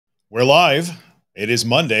We're live. It is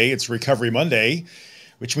Monday. It's Recovery Monday,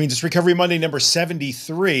 which means it's Recovery Monday number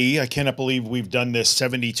 73. I cannot believe we've done this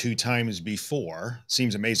 72 times before.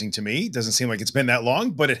 Seems amazing to me. Doesn't seem like it's been that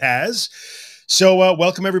long, but it has. So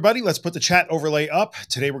welcome, everybody. Let's put the chat overlay up.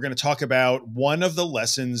 Today, we're going to talk about one of the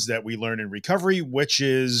lessons that we learn in recovery, which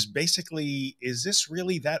is basically, is this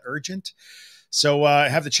really that urgent? So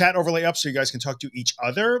have the chat overlay up so you guys can talk to each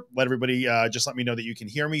other. Let everybody just let me know that you can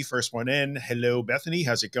hear me. First one in. Hello, Bethany.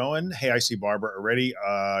 How's it going? Hey, I see Barbara already.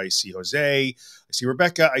 I see Jose. I see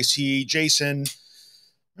Rebecca. I see Jason.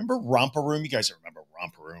 Remember Romper Room? You guys don't remember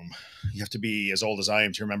Romper Room. You have to be as old as I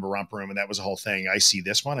am to remember Romper Room, and that was a whole thing. I see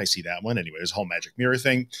this one. I see that one. Anyway, there's a whole magic mirror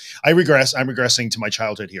thing. I'm regressing to my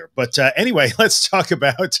childhood here. But anyway, let's talk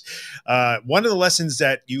about one of the lessons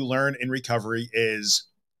that you learn in recovery is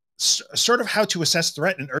sort of how to assess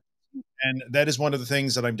threat and urgency. And that is one of the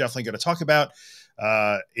things that I'm definitely going to talk about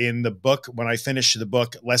in the book when I finish the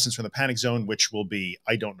book, Lessons from the Panic Zone, which will be,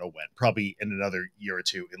 I don't know when, probably in another year or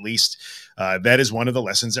two at least. That is one of the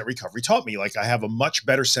lessons that recovery taught me. Like I have a much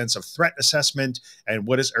better sense of threat assessment and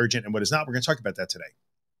what is urgent and what is not. We're going to talk about that today.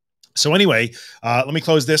 So anyway, let me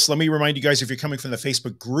close this. Let me remind you guys, if you're coming from the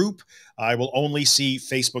Facebook group, I will only see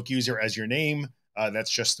Facebook user as your name.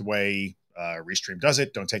 That's just the way Restream does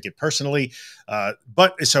it. Don't take it personally.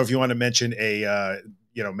 But so if you want to mention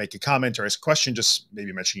make a comment or ask a question, just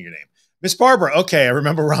maybe mention your name. Miss Barbara. Okay. I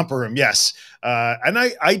remember Romper Room. Yes. And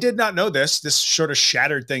I did not know this. This sort of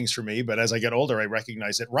shattered things for me. But as I get older, I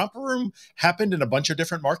recognize that Romper Room happened in a bunch of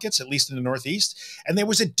different markets, at least in the Northeast. And there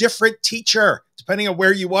was a different teacher depending on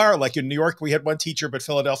where you are. Like in New York, we had one teacher, but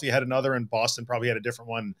Philadelphia had another, and Boston probably had a different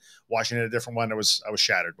one. Washington had a different one. I was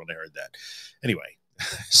shattered when I heard that. Anyway.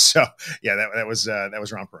 So yeah, that was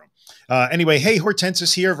Romper Room. Anyway, hey,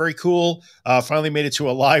 Hortensis here. Very cool. Finally made it to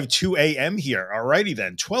a live 2 a.m. here. All righty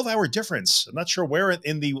then. 12-hour difference. I'm not sure where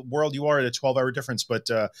in the world you are at a 12-hour difference, but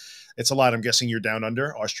it's a lot. I'm guessing you're down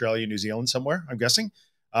under Australia, New Zealand somewhere, I'm guessing.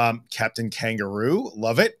 Captain Kangaroo.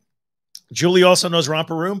 Love it. Julie also knows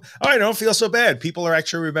Romper Room. I don't feel so bad. People are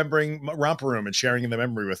actually remembering Romper Room and sharing the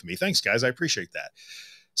memory with me. Thanks, guys. I appreciate that.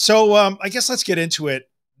 So I guess let's get into it.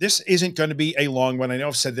 This isn't going to be a long one. I know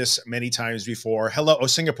I've said this many times before. Hello. Oh,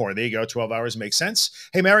 Singapore. There you go. 12 hours makes sense.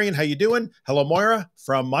 Hey, Marion, how you doing? Hello, Moira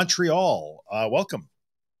from Montreal. Welcome.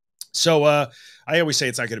 So I always say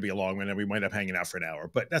it's not going to be a long one, and we might up hanging out for an hour,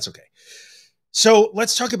 but that's okay. So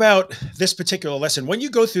let's talk about this particular lesson. When you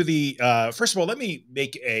go through the, first of all, let me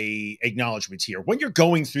make a acknowledgement here. When you're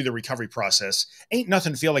going through the recovery process, ain't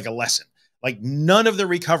nothing feel like a lesson. Like none of the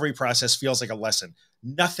recovery process feels like a lesson.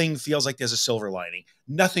 Nothing feels like there's a silver lining.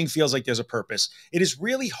 Nothing feels like there's a purpose. It is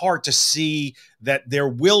really hard to see that there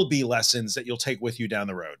will be lessons that you'll take with you down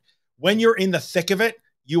the road. When you're in the thick of it,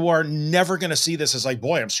 you are never going to see this as like,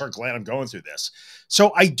 boy, I'm so glad I'm going through this.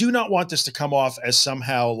 So I do not want this to come off as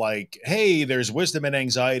somehow like, hey, there's wisdom and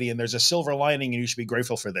anxiety and there's a silver lining and you should be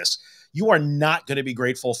grateful for this. You are not going to be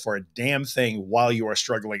grateful for a damn thing while you are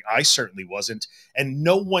struggling. I certainly wasn't. And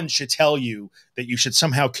no one should tell you that you should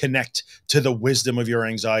somehow connect to the wisdom of your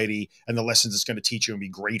anxiety and the lessons it's going to teach you and be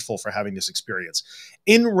grateful for having this experience.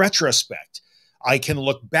 In retrospect, I can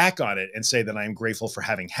look back on it and say that I am grateful for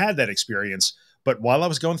having had that experience. But while I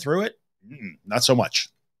was going through it, not so much.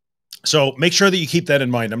 So make sure that you keep that in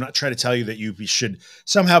mind. I'm not trying to tell you that you should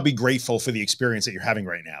somehow be grateful for the experience that you're having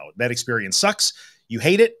right now. That experience sucks. You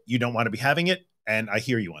hate it. You don't want to be having it. And I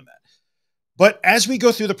hear you on that. But as we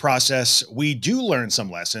go through the process, we do learn some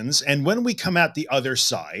lessons. And when we come out the other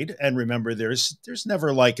side, and remember, there's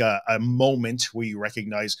never like a moment where you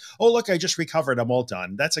recognize, oh, look, I just recovered. I'm all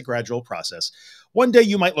done. That's a gradual process. One day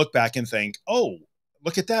you might look back and think, oh,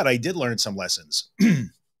 look at that. I did learn some lessons.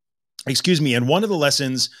 Excuse me. And one of the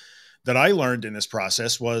lessons that I learned in this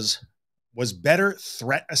process was better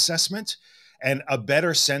threat assessment and a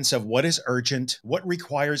better sense of what is urgent, what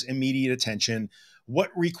requires immediate attention, what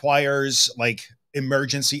requires like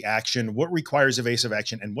emergency action, what requires evasive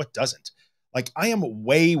action, and what doesn't. Like I am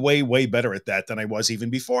way, way, way better at that than I was even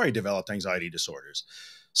before I developed anxiety disorders.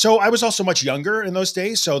 So I was also much younger in those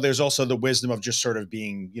days. So there's also the wisdom of just sort of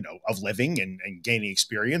being, of living and gaining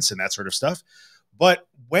experience and that sort of stuff. But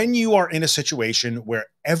when you are in a situation where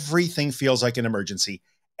everything feels like an emergency,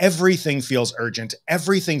 everything feels urgent,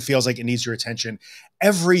 everything feels like it needs your attention,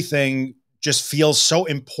 everything just feels so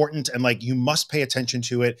important and like you must pay attention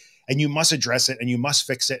to it and you must address it and you must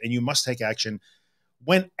fix it and you must take action.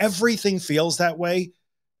 When everything feels that way,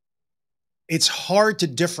 it's hard to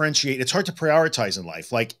differentiate. It's hard to prioritize in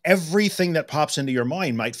life. Like everything that pops into your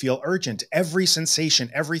mind might feel urgent. Every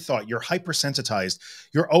sensation, every thought, you're hypersensitized.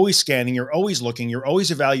 You're always scanning. You're always looking. You're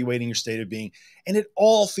always evaluating your state of being. And it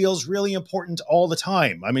all feels really important all the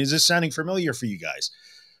time. I mean, is this sounding familiar for you guys?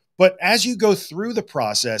 But as you go through the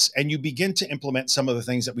process and you begin to implement some of the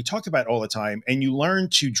things that we talk about all the time, and you learn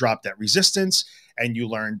to drop that resistance and you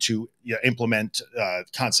learn to implement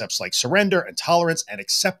concepts like surrender and tolerance and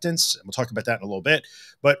acceptance, and we'll talk about that in a little bit.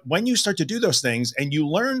 But when you start to do those things and you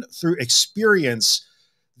learn through experience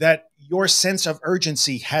that your sense of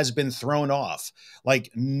urgency has been thrown off,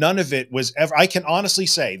 like none of it was ever, I can honestly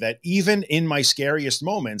say that even in my scariest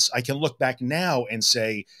moments, I can look back now and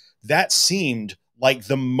say that seemed like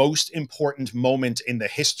the most important moment in the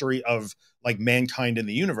history of like mankind in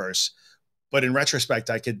the universe. But in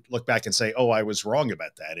retrospect, I could look back and say, oh, I was wrong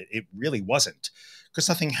about that. It really wasn't, because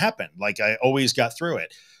nothing happened. Like I always got through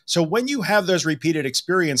it. So when you have those repeated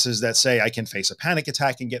experiences that say, I can face a panic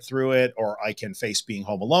attack and get through it, or I can face being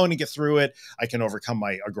home alone and get through it, I can overcome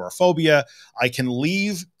my agoraphobia, I can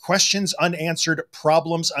leave questions unanswered,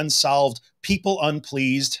 problems unsolved, people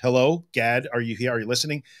unpleased. Hello, Gad, are you here? Are you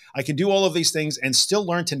listening? I can do all of these things and still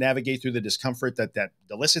learn to navigate through the discomfort that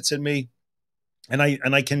elicits in me. And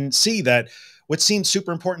I can see that what seemed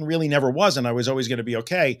super important really never was, and I was always going to be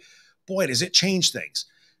okay. Boy, does it change things.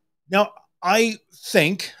 Now, I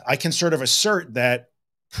think I can sort of assert that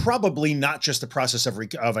probably not just the process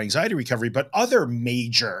of anxiety recovery, but other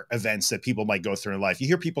major events that people might go through in life. You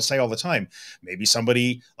hear people say all the time, maybe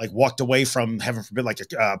somebody like walked away from, heaven forbid, like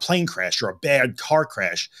a plane crash or a bad car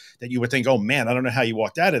crash that you would think, oh man, I don't know how you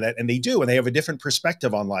walked out of that. And they do, and they have a different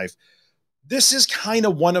perspective on life. This is kind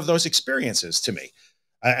of one of those experiences to me.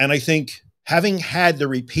 And I think having had the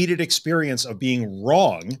repeated experience of being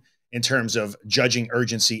wrong in terms of judging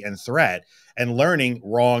urgency and threat and learning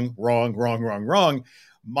wrong, wrong, wrong, wrong, wrong,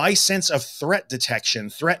 my sense of threat detection,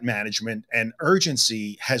 threat management, and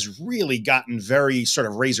urgency has really gotten very sort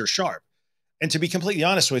of razor sharp. And to be completely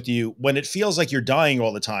honest with you, when it feels like you're dying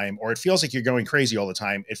all the time, or it feels like you're going crazy all the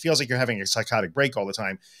time, it feels like you're having a psychotic break all the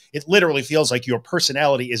time, it literally feels like your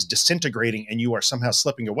personality is disintegrating and you are somehow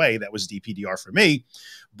slipping away. That was DPDR for me.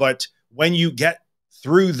 But when you get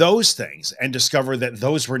through those things and discover that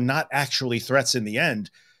those were not actually threats in the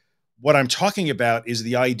end, what I'm talking about is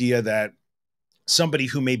the idea that somebody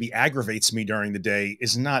who maybe aggravates me during the day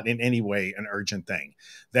is not in any way an urgent thing.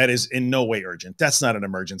 That is in no way urgent. That's not an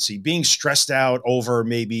emergency. Being stressed out over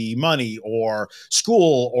maybe money or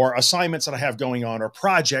school or assignments that I have going on or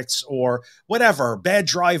projects or whatever, bad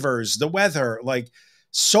drivers, the weather, like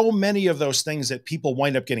so many of those things that people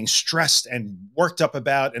wind up getting stressed and worked up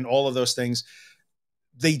about and all of those things,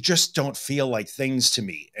 they just don't feel like things to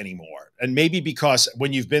me anymore. And maybe because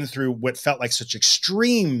when you've been through what felt like such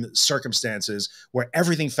extreme circumstances where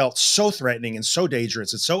everything felt so threatening and so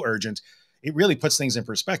dangerous and so urgent, it really puts things in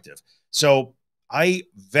perspective. So I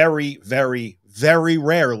very, very, very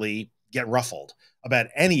rarely get ruffled about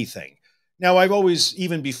anything. Now, I've always,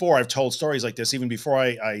 even before I've told stories like this, even before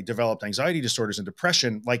I developed anxiety disorders and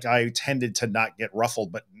depression, like I tended to not get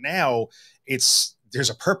ruffled. But now there's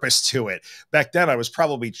a purpose to it. Back then, I was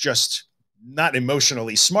probably just not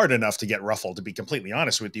emotionally smart enough to get ruffled, to be completely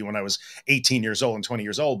honest with you, when I was 18 years old and 20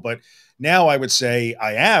 years old. But now I would say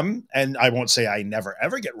I am, and I won't say I never,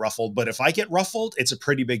 ever get ruffled. But if I get ruffled, it's a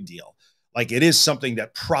pretty big deal. Like it is something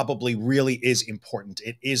that probably really is important.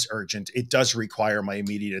 It is urgent. It does require my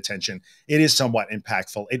immediate attention. It is somewhat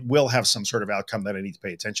impactful. It will have some sort of outcome that I need to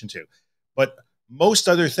pay attention to. But most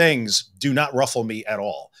other things do not ruffle me at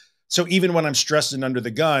all. So even when I'm stressed and under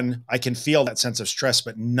the gun, I can feel that sense of stress,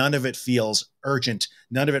 but none of it feels urgent.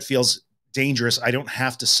 None of it feels dangerous. I don't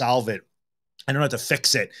have to solve it. I don't have to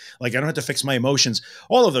fix it. Like I don't have to fix my emotions,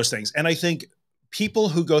 all of those things. And I think people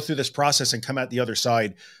who go through this process and come out the other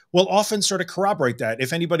side will often sort of corroborate that.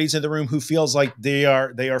 If anybody's in the room who feels like they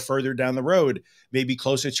are further down the road, maybe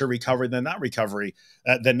closer to recovered than not recovered.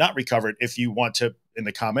 If you want to, in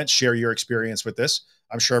the comments, share your experience with this,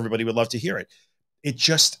 I'm sure everybody would love to hear it. It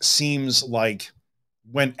just seems like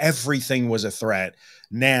when everything was a threat,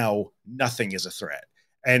 now nothing is a threat.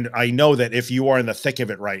 And I know that if you are in the thick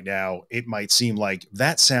of it right now, it might seem like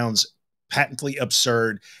that sounds patently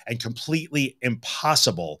absurd and completely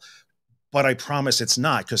impossible. But I promise it's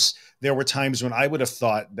not, because there were times when I would have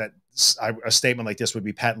thought that a statement like this would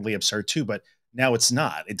be patently absurd too, but now it's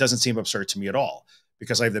not. It doesn't seem absurd to me at all,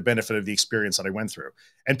 because I have the benefit of the experience that I went through.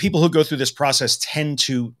 And people who go through this process tend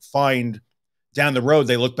to find down the road,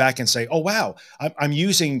 they look back and say, oh, wow, I'm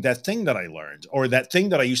using that thing that I learned, or that thing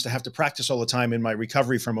that I used to have to practice all the time in my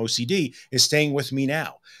recovery from OCD is staying with me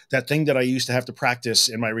now. That thing that I used to have to practice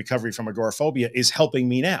in my recovery from agoraphobia is helping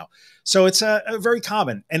me now. So it's a very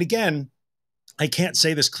common. And again, I can't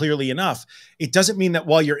say this clearly enough. It doesn't mean that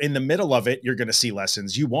while you're in the middle of it, you're going to see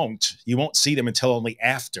lessons. You won't see them until only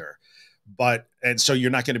after. And so you're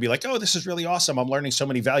not going to be like, oh, this is really awesome, I'm learning so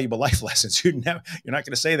many valuable life lessons. You're not going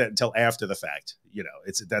to say that until after the fact.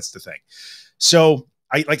 That's the thing. So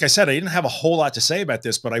like I said, I didn't have a whole lot to say about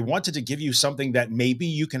this, but I wanted to give you something that maybe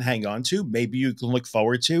you can hang on to, maybe you can look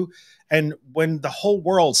forward to. And when the whole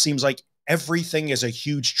world seems like everything is a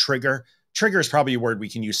huge trigger is probably a word we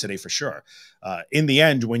can use today for sure. In the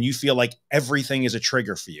end, when you feel like everything is a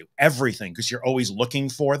trigger for you, everything, because you're always looking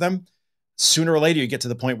for them, sooner or later, you get to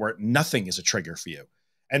the point where nothing is a trigger for you.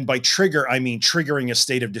 And by trigger, I mean triggering a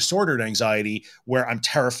state of disordered anxiety where I'm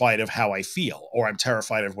terrified of how I feel, or I'm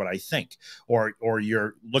terrified of what I think, or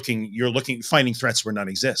you're finding threats where none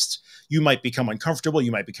exist. You might become uncomfortable.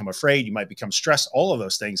 You might become afraid. You might become stressed. All of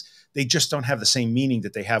those things, they just don't have the same meaning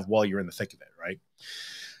that they have while you're in the thick of it, right?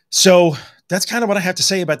 So that's kind of what I have to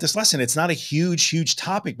say about this lesson. It's not a huge, huge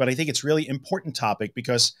topic, but I think it's really important topic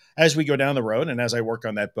because as we go down the road and as I work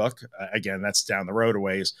on that book, again, that's down the road a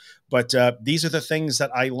ways, but these are the things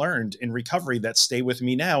that I learned in recovery that stay with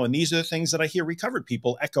me now. And these are the things that I hear recovered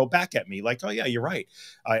people echo back at me like, oh yeah, you're right.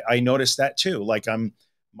 I noticed that too. Like I'm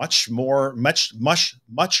much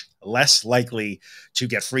less likely to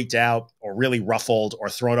get freaked out or really ruffled or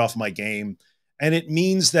thrown off my game. And it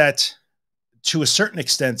means that to a certain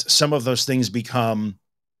extent, some of those things become,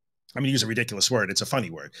 I'm going to use a ridiculous word. It's a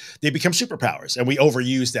funny word. They become superpowers, and we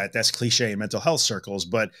overuse that. That's cliche in mental health circles.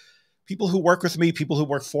 But people who work with me, people who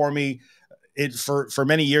work for me, for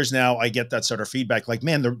many years now, I get that sort of feedback. Like,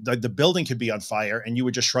 man, the building could be on fire, and you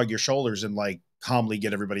would just shrug your shoulders and like calmly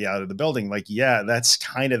get everybody out of the building. Like, yeah, that's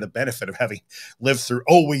kind of the benefit of having lived through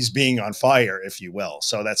always being on fire, if you will.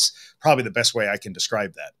 So that's probably the best way I can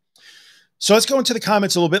describe that. So let's go into the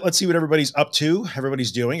comments a little bit. Let's see what everybody's up to,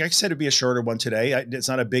 everybody's doing. Like I said, it'd be a shorter one today. It's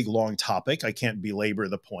not a big, long topic. I can't belabor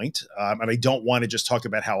the point. And I don't want to just talk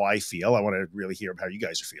about how I feel. I want to really hear how you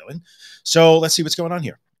guys are feeling. So let's see what's going on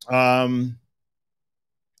here.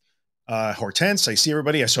 Hortense, I see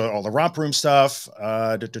everybody. I saw all the Romp Room stuff.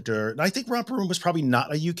 I think Romp Room was probably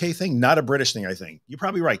not a UK thing, not a British thing, I think. You're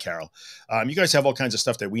probably right, Carol. You guys have all kinds of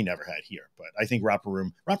stuff that we never had here. But I think Romp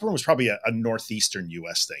Room was probably a northeastern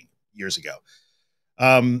US thing years ago.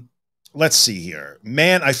 Let's see here.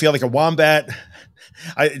 Man, I feel like a wombat.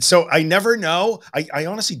 So I never know. I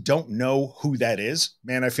honestly don't know who that is.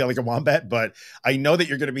 Man, I feel like a wombat, but I know that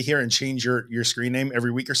you're going to be here and change your screen name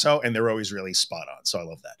every week or so, and they're always really spot on. So I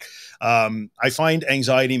love that. I find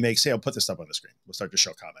anxiety makes, I'll put this up on the screen. We'll start to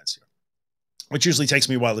show comments here, which usually takes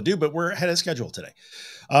me a while to do, but we're ahead of schedule today.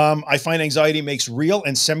 I find anxiety makes real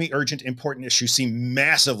and semi-urgent important issues seem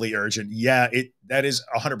massively urgent. Yeah, that is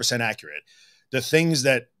 100% accurate. The things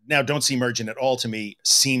that now don't seem urgent at all to me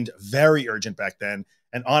seemed very urgent back then.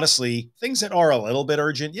 And honestly, things that are a little bit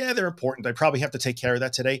urgent, yeah, they're important. I probably have to take care of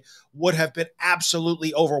that today, would have been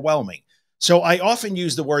absolutely overwhelming. So I often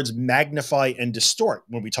use the words magnify and distort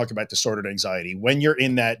when we talk about disordered anxiety. When you're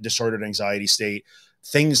in that disordered anxiety state,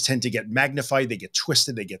 things tend to get magnified, they get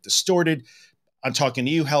twisted, they get distorted. I'm talking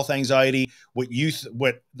to you, health anxiety,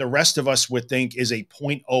 what the rest of us would think is a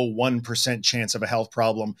 0.01% chance of a health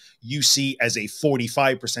problem, you see as a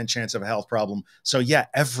 45% chance of a health problem. So yeah,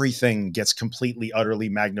 everything gets completely, utterly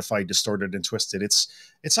magnified, distorted, and twisted.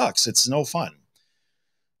 It sucks. It's no fun.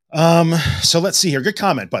 So let's see here. Good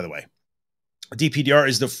comment, by the way. DPDR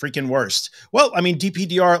is the freaking worst. Well, I mean,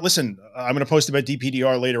 DPDR, listen, I'm going to post about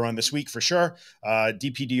DPDR later on this week for sure.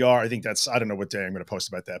 DPDR, I think I don't know what day I'm going to post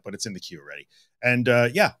about that, but it's in the queue already. And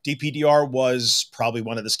yeah, DPDR was probably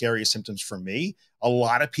one of the scariest symptoms for me. A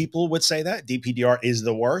lot of people would say that DPDR is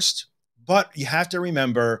the worst, but you have to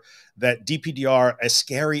remember that DPDR, as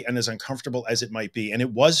scary and as uncomfortable as it might be, and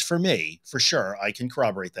it was for me, for sure, I can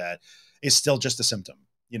corroborate that, is still just a symptom.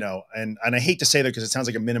 And I hate to say that because it sounds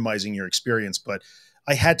like I'm minimizing your experience, but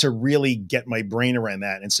I had to really get my brain around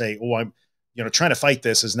that and say, oh, I'm, trying to fight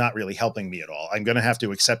this is not really helping me at all. I'm going to have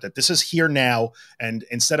to accept that this is here now. And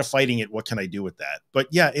instead of fighting it, what can I do with that? But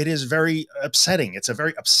yeah, it is very upsetting. It's a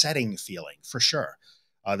very upsetting feeling for sure.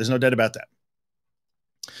 There's no doubt about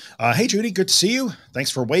that. Hey, Judy, good to see you.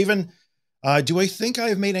 Thanks for waving. Do I think I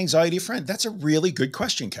have made anxiety a friend? That's a really good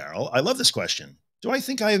question, Carol. I love this question. Do I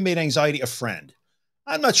think I have made anxiety a friend?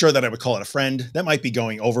 I'm not sure that I would call it a friend. That might be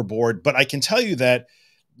going overboard, but I can tell you that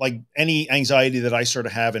like any anxiety that I sort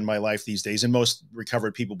of have in my life these days, and most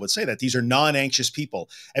recovered people would say that these are non-anxious people.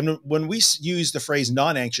 And when we use the phrase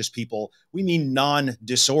non-anxious people, we mean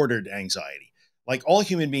non-disordered anxiety. Like all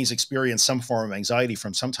human beings experience some form of anxiety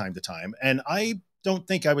from some time to time. And I don't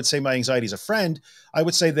think I would say my anxiety is a friend. I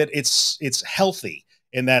would say that it's healthy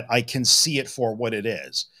in that I can see it for what it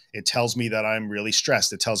is. It tells me that I'm really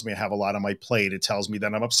stressed. It tells me I have a lot on my plate. It tells me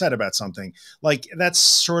that I'm upset about something. Like that's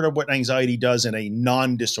sort of what anxiety does in a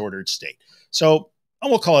non-disordered state. So I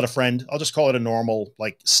won't call it a friend. I'll just call it a normal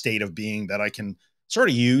like state of being that I can sort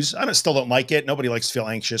of use. Still don't like it. Nobody likes to feel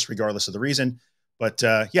anxious regardless of the reason. But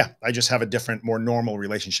yeah, I just have a different, more normal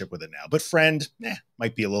relationship with it now. But friend,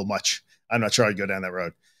 might be a little much. I'm not sure I'd go down that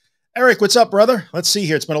road. Eric, what's up, brother? Let's see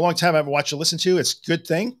here. It's been a long time I haven't watched or listened to. It's a good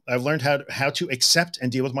thing. I've learned how to accept and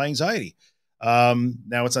deal with my anxiety.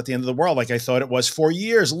 Now it's not the end of the world like I thought it was for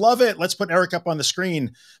years. Love it. Let's put Eric up on the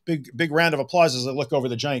screen. Big round of applause as I look over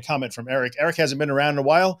the giant comment from Eric. Eric hasn't been around in a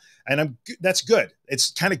while, and that's good.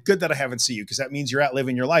 It's kind of good that I haven't seen you because that means you're out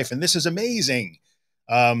living your life, and this is amazing.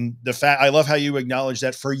 I love how you acknowledge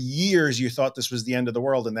that for years you thought this was the end of the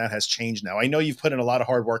world, and that has changed now. I know you've put in a lot of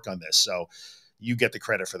hard work on this, so you get the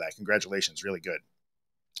credit for that. Congratulations. Really good.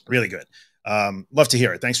 Really good. Love to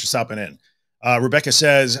hear it. Thanks for stopping in. Rebecca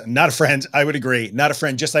says, not a friend. I would agree. Not a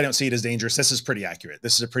friend. Just I don't see it as dangerous. This is pretty accurate.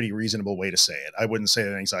 This is a pretty reasonable way to say it. I wouldn't say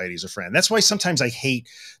that anxiety is a friend. That's why sometimes I hate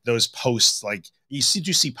those posts. Like you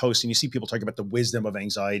see posts and you see people talking about the wisdom of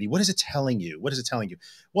anxiety. What is it telling you? What is it telling you?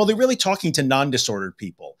 Well, they're really talking to non-disordered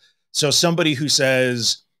people. So somebody who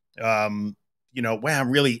says, wow,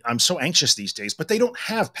 I'm so anxious these days, but they don't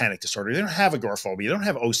have panic disorder. They don't have agoraphobia. They don't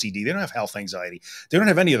have OCD. They don't have health anxiety. They don't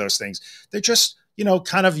have any of those things. They're just,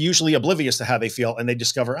 kind of usually oblivious to how they feel. And they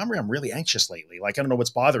discover, I'm really anxious lately. Like, I don't know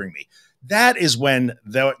what's bothering me. That is when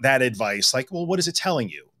that advice, like, well, what is it telling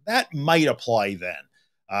you? That might apply then.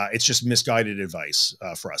 It's just misguided advice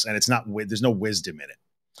for us. And there's no wisdom in it.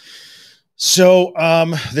 So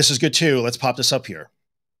this is good too. Let's pop this up here.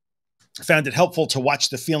 Found it helpful to watch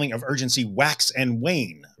the feeling of urgency wax and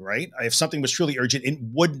wane, right? If something was truly urgent, it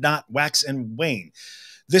would not wax and wane.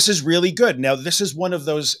 This is really good. Now, this is one of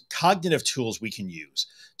those cognitive tools we can use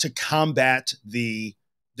to combat the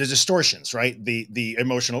distortions, right? The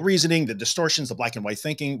emotional reasoning, the distortions, the black and white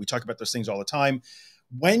thinking. We talk about those things all the time.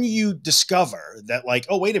 When you discover that, like,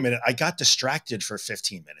 oh, wait a minute, I got distracted for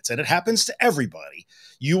 15 minutes, and it happens to everybody,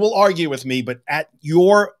 you will argue with me, but at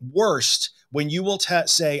your worst, when you will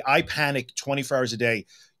say, I panic 24 hours a day,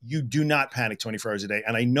 you do not panic 24 hours a day.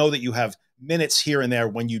 And I know that you have minutes here and there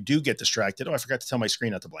when you do get distracted. Oh, I forgot to tell my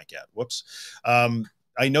screen not to blank out. Whoops.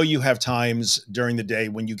 I know you have times during the day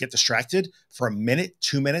when you get distracted for a minute,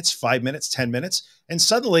 2 minutes, 5 minutes, 10 minutes, and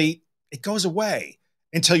suddenly it goes away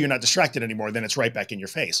until you're not distracted anymore. Then it's right back in your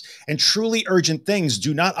face. And truly urgent things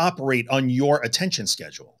do not operate on your attention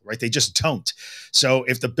schedule, right? They just don't. So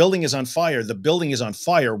if the building is on fire, the building is on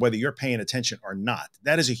fire, whether you're paying attention or not.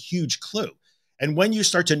 That is a huge clue. And when you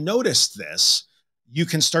start to notice this, you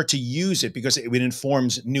can start to use it because it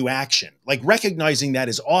informs new action. Like recognizing that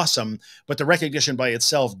is awesome, but the recognition by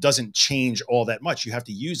itself doesn't change all that much. You have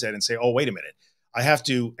to use that and say, oh, wait a minute. I have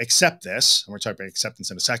to accept this. And we're talking about acceptance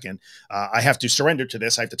in a second. I have to surrender to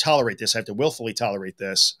this. I have to tolerate this. I have to willfully tolerate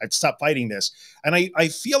this. I have to stop fighting this. And I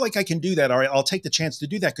feel like I can do that. Or I'll take the chance to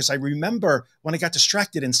do that because I remember when I got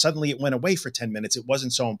distracted and suddenly it went away for 10 minutes. It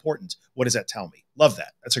wasn't so important. What does that tell me? Love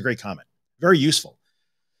that. That's a great comment. Very useful.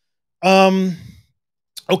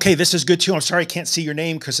 Okay, this is good too. I'm sorry I can't see your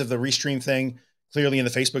name because of the restream thing. Clearly in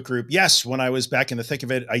the Facebook group. Yes, when I was back in the thick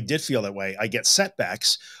of it, I did feel that way. I get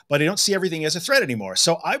setbacks, but I don't see everything as a threat anymore.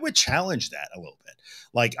 So I would challenge that a little bit.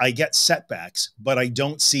 Like I get setbacks, but I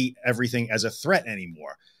don't see everything as a threat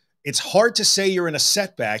anymore. It's hard to say you're in a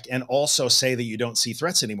setback and also say that you don't see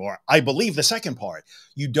threats anymore. I believe the second part.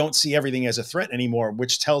 You don't see everything as a threat anymore,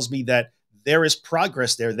 which tells me that there is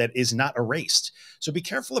progress there that is not erased. So be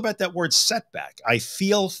careful about that word setback. I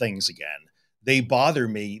feel things again. They bother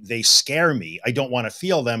me. They scare me. I don't want to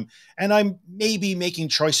feel them. And I'm maybe making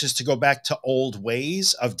choices to go back to old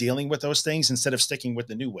ways of dealing with those things instead of sticking with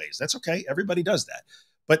the new ways. That's okay. Everybody does that.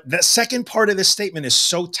 But the second part of this statement is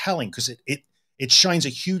so telling because it shines a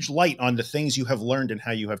huge light on the things you have learned and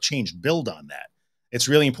how you have changed. Build on that. It's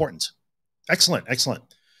really important. Excellent. Excellent.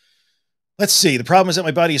 Let's see. The problem is that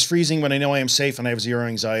my body is freezing when I know I am safe and I have zero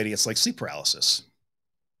anxiety. It's like sleep paralysis.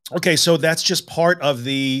 Okay, so that's just part of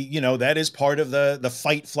the, that is part of the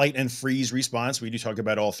fight, flight, and freeze response. We do talk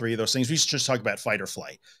about all three of those things. We just talk about fight or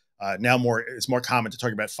flight. Now it's more common to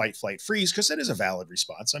talk about fight, flight, freeze because it is a valid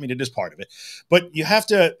response. I mean, it is part of it. But you have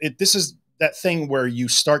to, this is that thing where you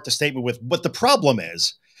start the statement with what the problem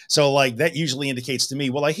is. So like that usually indicates to me,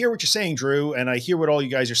 well, I hear what you're saying, Drew, and I hear what all you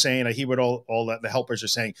guys are saying. I hear what all the helpers are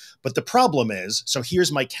saying. But the problem is, so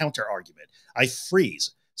here's my counter argument. I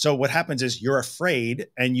freeze. So what happens is you're afraid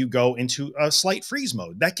and you go into a slight freeze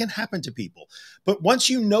mode. That can happen to people. But once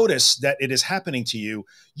you notice that it is happening to you,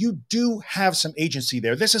 you do have some agency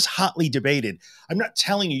there. This is hotly debated. I'm not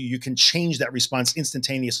telling you you can change that response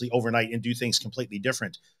instantaneously overnight and do things completely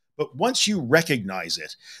different. But once you recognize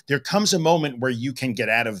it, there comes a moment where you can get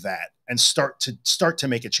out of that and start to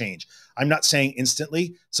make a change. I'm not saying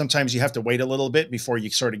instantly. Sometimes you have to wait a little bit before you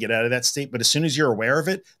sort of get out of that state. But as soon as you're aware of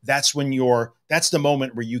it, that's the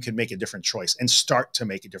moment where you can make a different choice and start to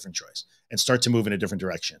make a different choice and start to move in a different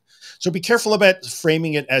direction. So be careful about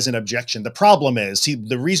framing it as an objection. The problem is, see,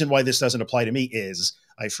 the reason why this doesn't apply to me is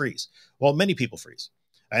I freeze. Well, many people freeze.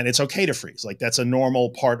 And it's okay to freeze. Like that's a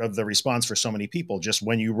normal part of the response for so many people. Just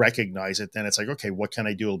when you recognize it, then it's like, okay, what can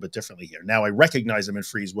I do a little bit differently here? Now I recognize them and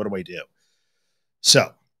freeze. What do I do?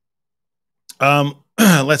 So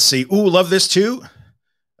let's see. Ooh, love this too.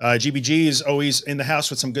 GBG is always in the house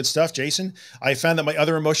with some good stuff. Jason, I found that my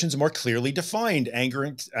other emotions are more clearly defined.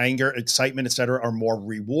 Anger, excitement, etc., are more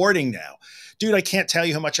rewarding now. Dude, I can't tell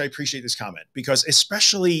you how much I appreciate this comment because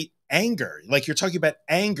especially anger, like you're talking about,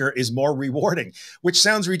 anger is more rewarding, which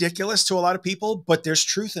sounds ridiculous to a lot of people, but there's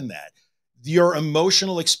truth in that. Your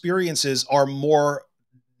emotional experiences are more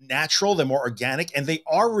natural, they're more organic, and they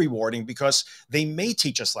are rewarding because they may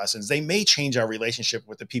teach us lessons. They may change our relationship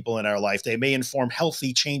with the people in our life. They may inform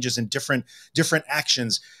healthy changes in different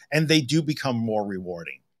actions, and they do become more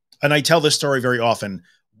rewarding. And I tell this story very often.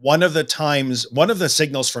 One of the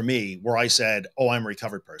signals for me where I said, oh, I'm a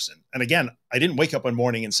recovered person. And again, I didn't wake up one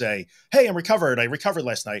morning and say, hey, I'm recovered. I recovered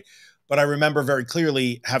last night. But I remember very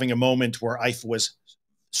clearly having a moment where I was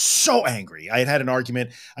so angry. I had had an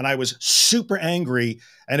argument and I was super angry.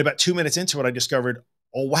 And about 2 minutes into it, I discovered,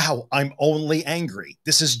 oh, wow, I'm only angry.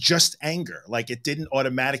 This is just anger. Like it didn't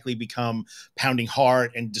automatically become pounding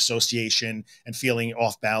heart and dissociation and feeling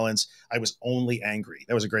off balance. I was only angry.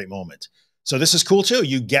 That was a great moment. So this is cool too.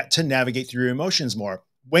 You get to navigate through your emotions more.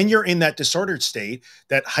 When you're in that disordered state,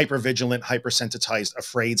 that hypervigilant, hypersensitized,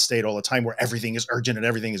 afraid state all the time where everything is urgent and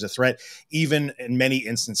everything is a threat, even in many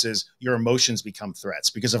instances, your emotions become threats.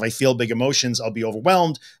 Because if I feel big emotions, I'll be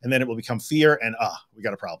overwhelmed and then it will become fear and we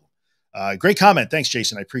got a problem. Great comment. Thanks,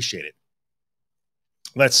 Jason. I appreciate it.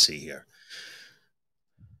 Let's see here.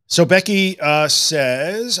 So Becky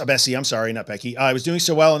says, Bessie, I'm sorry, not Becky. I was doing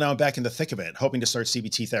so well and now I'm back in the thick of it, hoping to start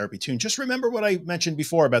CBT therapy too. And just remember what I mentioned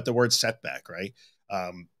before about the word setback, right?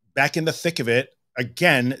 Back in the thick of it,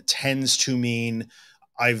 again, tends to mean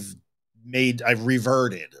I've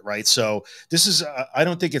reverted, right? So this is, I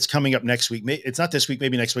don't think it's coming up next week. It's not this week,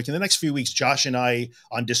 maybe next week. In the next few weeks, Josh and I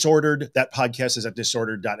on Disordered, that podcast is at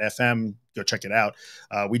disordered.fm. Go check it out.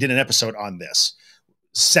 We did an episode on this.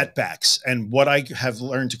 Setbacks and what I have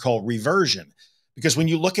learned to call reversion. Because when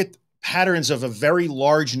you look at patterns of a very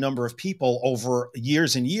large number of people over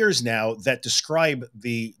years and years now that describe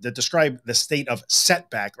the state of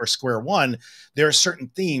setback or square one, there are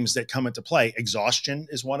certain themes that come into play. Exhaustion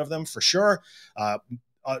is one of them for sure.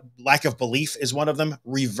 Lack of belief is one of them.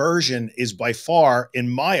 Reversion is by far, in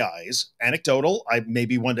my eyes, anecdotal.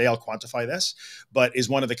 Maybe one day I'll quantify this, but is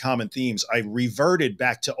one of the common themes. I reverted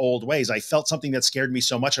back to old ways. I felt something that scared me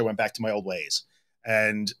so much, I went back to my old ways.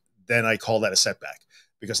 And then I call that a setback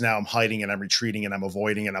because now I'm hiding and I'm retreating and I'm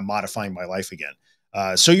avoiding and I'm modifying my life again.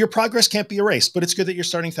 So your progress can't be erased, but it's good that you're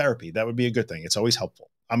starting therapy. That would be a good thing. It's always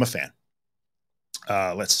helpful. I'm a fan.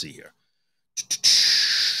 Let's see here.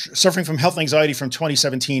 Suffering from health anxiety from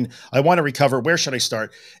 2017. I want to recover. Where should I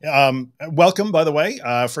start? Welcome, by the way.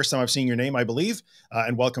 First time I've seen your name, I believe,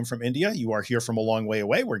 and welcome from India. You are here from a long way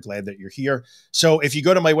away. We're glad that you're here. So if you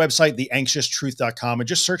go to my website, theanxioustruth.com, and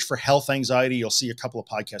just search for health anxiety, you'll see a couple of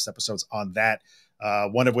podcast episodes on that.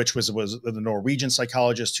 One of which was the Norwegian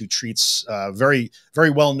psychologist who treats very, very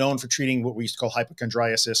well known for treating what we used to call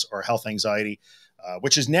hypochondriasis or health anxiety,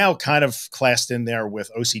 which is now kind of classed in there with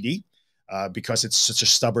OCD. Because it's such a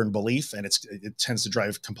stubborn belief and it tends to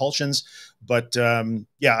drive compulsions. But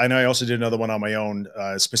yeah, and I also did another one on my own,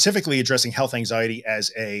 specifically addressing health anxiety as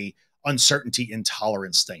a uncertainty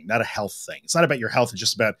intolerance thing, not a health thing. It's not about your health. It's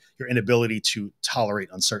just about your inability to tolerate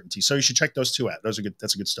uncertainty. So you should check those two out. Those are good.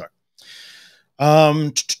 That's a good start.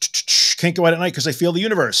 Can't go out at night because I feel the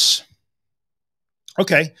universe.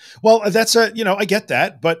 Okay. Well, that's I get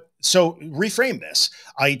that, but so reframe this.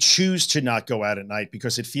 I choose to not go out at night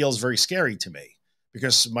because it feels very scary to me.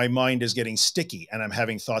 because my mind is getting sticky and I'm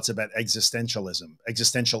having thoughts about existentialism,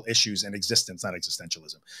 existential issues and existence, not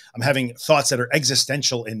existentialism. I'm having thoughts that are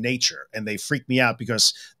existential in nature and they freak me out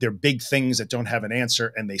because they're big things that don't have an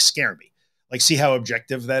answer and they scare me. Like, see how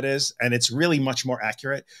objective that is? And it's really much more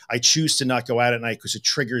accurate. I choose to not go out at night because it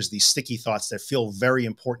triggers these sticky thoughts that feel very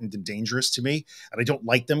important and dangerous to me. And I don't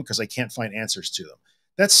like them because I can't find answers to them.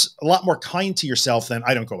 That's a lot more kind to yourself than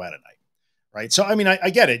I don't go out at night. Right. So, I mean, I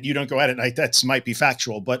get it. You don't go out at night. That might be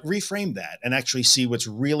factual, but reframe that and actually see what's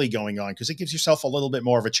really going on, because it gives yourself a little bit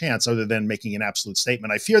more of a chance other than making an absolute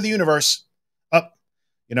statement. I fear the universe. Up.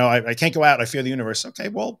 I can't go out. I fear the universe. Okay,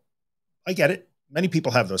 well, I get it. Many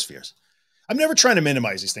people have those fears. I'm never trying to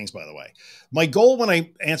minimize these things, by the way. My goal when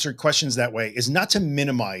I answer questions that way is not to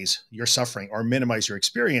minimize your suffering or minimize your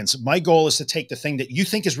experience. My goal is to take the thing that you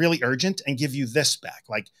think is really urgent and give you this back.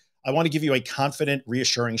 Like, I want to give you a confident,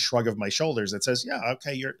 reassuring shrug of my shoulders that says, yeah,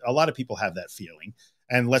 okay, a lot of people have that feeling.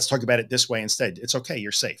 And let's talk about it this way instead. It's okay.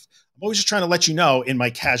 You're safe. I'm always just trying to let you know in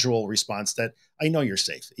my casual response that I know you're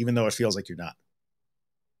safe, even though it feels like you're not.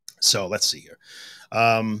 So let's see here.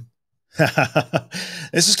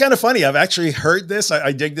 This is kind of funny. I've actually heard this.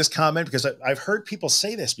 I dig this comment because I've heard people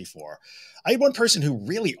say this before. I had one person who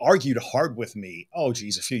really argued hard with me, a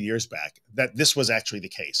few years back, that this was actually the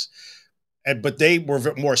case. But they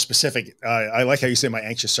were more specific. I like how you say my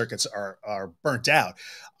anxious circuits are burnt out.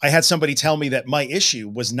 I had somebody tell me that my issue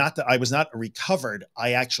was not that I was not recovered.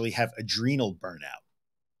 I actually have adrenal burnout.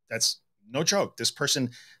 That's no joke. This person,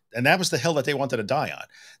 and that was the hill that they wanted to die on.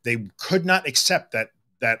 They could not accept that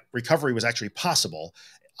recovery was actually possible.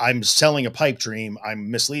 I'm selling a pipe dream. I'm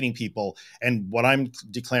misleading people. And what I'm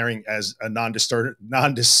declaring as a non-disordered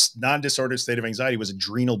state of anxiety was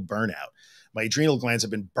adrenal burnout. My adrenal glands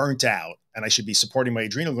have been burnt out and I should be supporting my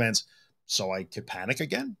adrenal glands so I could panic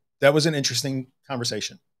again. That was an interesting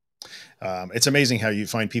conversation. It's amazing how you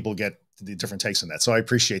find people get the different takes on that. So I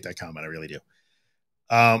appreciate that comment. I really do.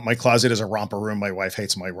 My closet is a romper room. My wife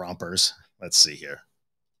hates my rompers. Let's see here.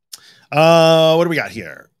 What do we got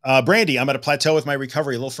here? Brandy, I'm at a plateau with my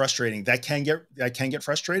recovery. A little frustrating. That can get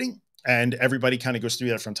frustrating. And everybody kind of goes through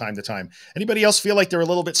that from time to time. Anybody else feel like they're a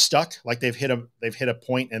little bit stuck, like they've hit a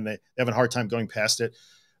point and they have a hard time going past it?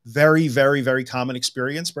 Very, very, very common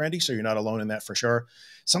experience, Brandy. So you're not alone in that for sure.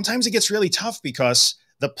 Sometimes it gets really tough because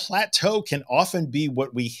the plateau can often be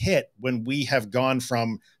what we hit when we have gone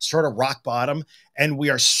from sort of rock bottom and we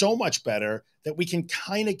are so much better that we can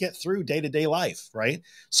kind of get through day-to-day life, right?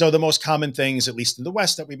 So the most common things, at least in the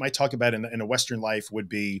West, that we might talk about in a Western life would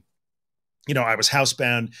be, I was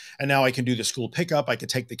housebound and now I can do the school pickup. I can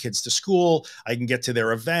take the kids to school. I can get to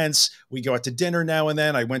their events. We go out to dinner now and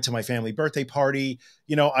then. I went to my family birthday party.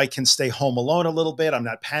 I can stay home alone a little bit. I'm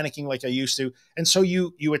not panicking like I used to. And so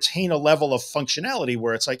you attain a level of functionality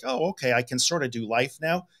where it's like, oh, okay, I can sort of do life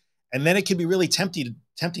now. And then it can be really tempting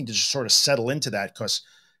to just sort of settle into that, because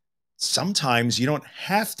sometimes you don't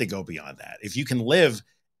have to go beyond that. If you can live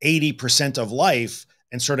 80% of life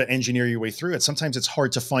and sort of engineer your way through it, sometimes it's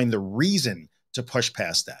hard to find the reason to push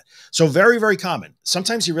past that. So very, very common.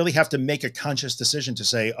 Sometimes you really have to make a conscious decision to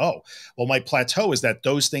say, oh, well, my plateau is that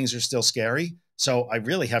those things are still scary. So I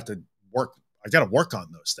really have to I got to work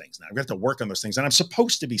on those things now. I've got to work on those things and I'm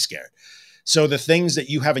supposed to be scared. So the things that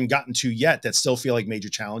you haven't gotten to yet that still feel like major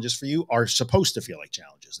challenges for you are supposed to feel like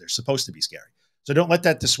challenges. They're supposed to be scary. So don't let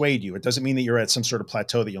that dissuade you. It doesn't mean that you're at some sort of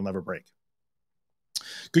plateau that you'll never break.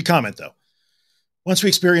 Good comment though. Once we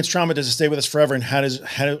experience trauma, does it stay with us forever? And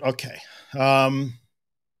okay.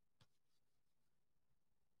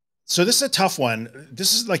 So this is a tough one.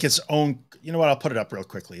 This is like its own, you know what? I'll put it up real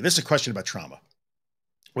quickly. This is a question about trauma,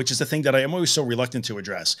 which is the thing that I am always so reluctant to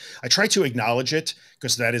address. I try to acknowledge it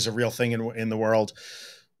because that is a real thing in the world.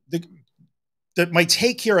 My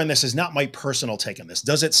take here on this is not my personal take on this.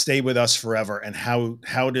 Does it stay with us forever? And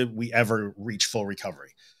how did we ever reach full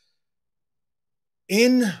recovery?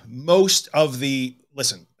 In most of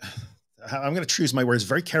listen, I'm going to choose my words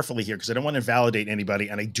very carefully here because I don't want to invalidate anybody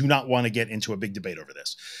and I do not want to get into a big debate over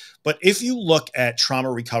this. But if you look at trauma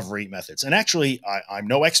recovery methods, and actually I'm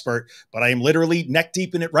no expert, but I am literally neck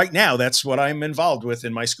deep in it right now. That's what I'm involved with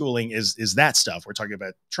in my schooling is that stuff. We're talking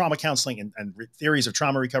about trauma counseling and theories of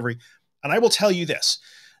trauma recovery. And I will tell you this,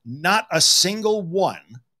 not a single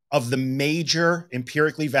one of the major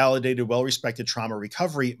empirically validated, well-respected trauma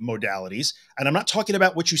recovery modalities. And I'm not talking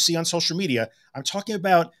about what you see on social media. I'm talking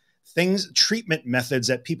about treatment methods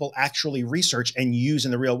that people actually research and use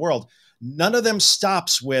in the real world. None of them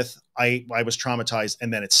stops with, I was traumatized,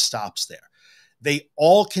 and then it stops there. They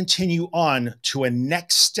all continue on to a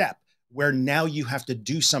next step where now you have to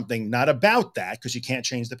do something, not about that, because you can't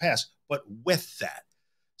change the past, but with that.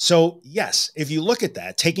 So, yes, if you look at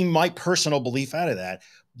that, taking my personal belief out of that,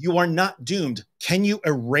 you are not doomed. Can you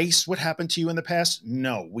erase what happened to you in the past?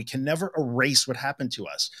 No, we can never erase what happened to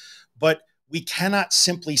us. But we cannot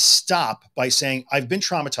simply stop by saying, I've been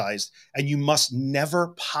traumatized, and you must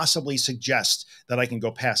never possibly suggest that I can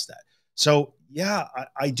go past that. So, yeah,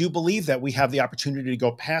 I do believe that we have the opportunity to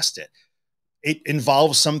go past it. It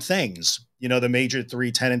involves some things. You know, the major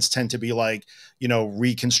three tenets tend to be like, you know,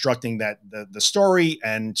 reconstructing the story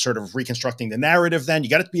and sort of reconstructing the narrative. Then you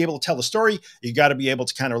got to be able to tell the story. You got to be able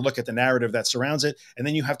to kind of look at the narrative that surrounds it. And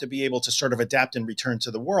then you have to be able to sort of adapt and return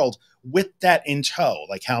to the world with that in tow.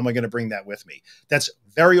 Like, how am I going to bring that with me? That's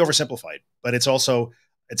very oversimplified, but it's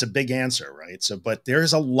a big answer, right? So, but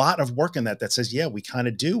there's a lot of work in that says, yeah, we kind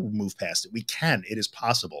of do move past it. We can, it is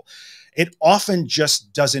possible. It often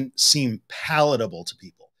just doesn't seem palatable to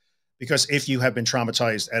people because if you have been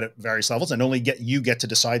traumatized at various levels, and you get to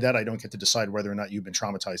decide that. I don't get to decide whether or not you've been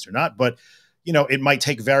traumatized or not, but you know, it might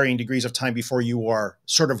take varying degrees of time before you are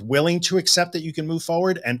sort of willing to accept that you can move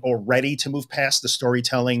forward and or ready to move past the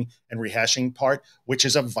storytelling and rehashing part, which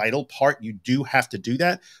is a vital part. You do have to do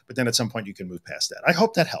that, but then at some point you can move past that. I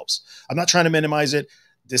hope that helps. I'm not trying to minimize it.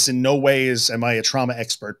 This in no way am I a trauma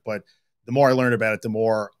expert, but the more I learn about it, the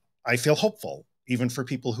more I feel hopeful, even for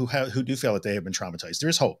people who do feel that they have been traumatized. There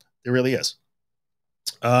is hope. There really is.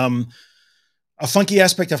 A funky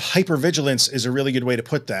aspect of hypervigilance is a really good way to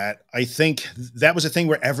put that. I think that was a thing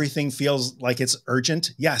where everything feels like it's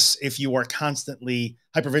urgent. Yes, if you are constantly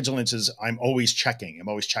hypervigilance is I'm always checking.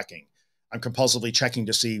 I'm compulsively checking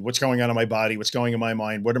to see what's going on in my body, what's going in my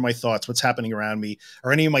mind, what are my thoughts, what's happening around me,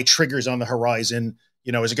 are any of my triggers on the horizon?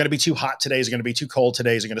 You know, is it going to be too hot today? Is it going to be too cold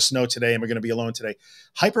today? Is it going to snow today? Am I going to be alone today?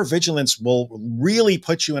 Hypervigilance will really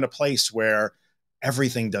put you in a place where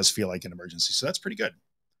everything does feel like an emergency. So that's pretty good.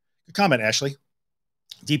 Good comment, Ashley.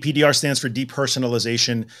 DPDR stands for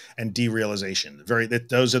depersonalization and derealization.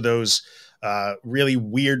 Those are those really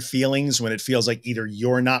weird feelings when it feels like either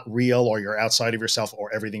you're not real or you're outside of yourself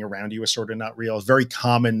or everything around you is sort of not real. It's a very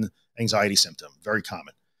common anxiety symptom, very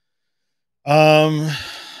common.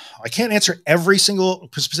 I can't answer every single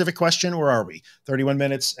specific question. Where are we? 31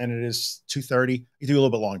 minutes and it is 2:30. You do a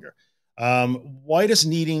little bit longer. Why does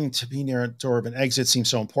needing to be near a door of an exit seem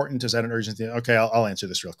so important? Is that an urgent thing? Okay, I'll answer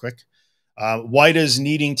this real quick. Why does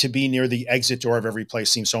needing to be near the exit door of every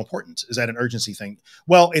place seem so important? Is that an urgency thing?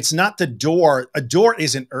 Well, it's not the door. A door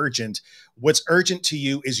isn't urgent. What's urgent to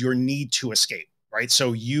you is your need to escape, right?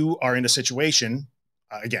 So you are in a situation.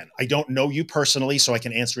 Again, I don't know you personally, so I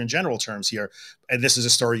can answer in general terms here. And this is a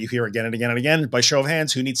story you hear again and again and again. By show of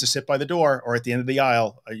hands, who needs to sit by the door or at the end of the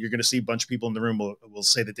aisle? You're going to see a bunch of people in the room will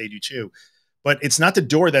say that they do too. But it's not the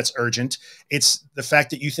door that's urgent. It's the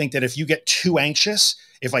fact that you think that if you get too anxious,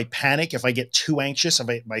 if I panic, if I get too anxious,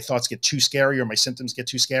 if my thoughts get too scary or my symptoms get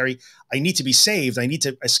too scary, I need to be saved. I need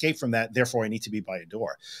to escape from that. Therefore, I need to be by a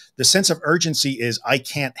door. The sense of urgency is I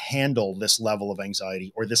can't handle this level of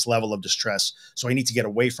anxiety or this level of distress. So I need to get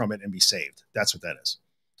away from it and be saved. That's what that is.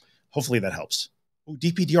 Hopefully that helps. Oh,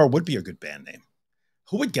 DPDR would be a good band name.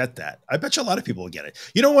 Who would get that? I bet you a lot of people would get it.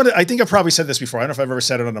 You know what? I think I've probably said this before. I don't know if I've ever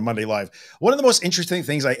said it on a Monday Live. One of the most interesting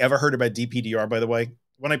things I ever heard about DPDR, by the way,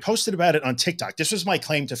 when I posted about it on TikTok, this was my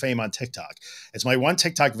claim to fame on TikTok. It's my one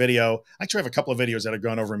TikTok video. I actually have a couple of videos that have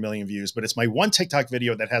gone over 1 million views, but it's my one TikTok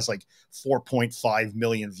video that has like 4.5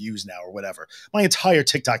 million views now or whatever. My entire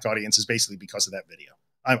TikTok audience is basically because of that video.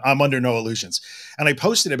 I'm under no illusions. And I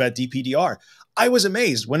posted about DPDR. I was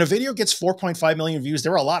amazed. When a video gets 4.5 million views,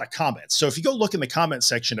 there are a lot of comments. So if you go look in the comment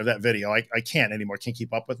section of that video, I can't anymore, can't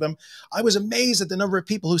keep up with them. I was amazed at the number of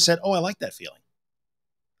people who said, oh, I like that feeling.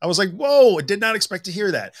 I was like, whoa, I did not expect to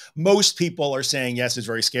hear that. Most people are saying, yes, it's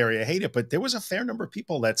very scary. I hate it. But there was a fair number of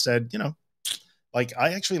people that said, you know, like,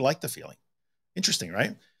 I actually like the feeling. Interesting,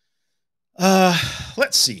 right?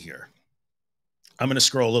 Let's see here. I'm going to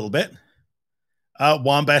scroll a little bit.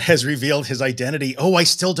 Wombat has revealed his identity. Oh, I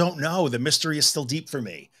still don't know. The mystery is still deep for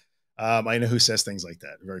me. I know who says things like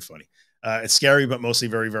that. Very funny. It's scary, but mostly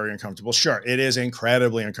very, very uncomfortable. Sure, it is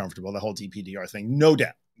incredibly uncomfortable, the whole DPDR thing. No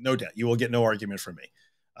doubt. No doubt. You will get no argument from me.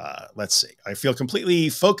 Let's see. I feel completely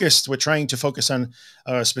focused with trying to focus on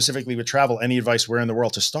specifically with travel. Any advice where in the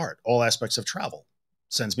world to start? All aspects of travel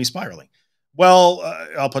sends me spiraling. Well,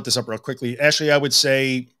 I'll put this up real quickly. Ashley, I would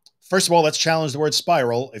say First of all, let's challenge the word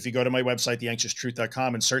spiral. If you go to my website,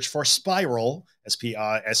 theanxioustruth.com, and search for spiral, you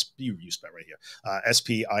spell right here,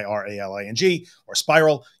 SPIRALING, or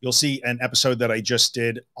spiral, you'll see an episode that I just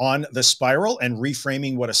did on the spiral and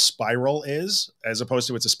reframing what a spiral is, as opposed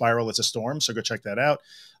to it's a spiral, it's a storm. So go check that out.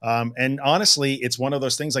 And honestly, it's one of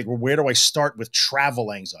those things like, well, where do I start with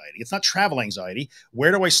travel anxiety? It's not travel anxiety.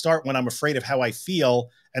 Where do I start when I'm afraid of how I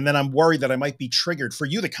feel? And then I'm worried that I might be triggered. For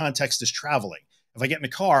you, the context is traveling. If I get in a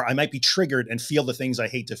car, I might be triggered and feel the things I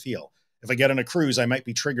hate to feel. If I get on a cruise, I might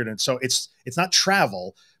be triggered. And so it's not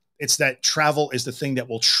travel. It's that travel is the thing that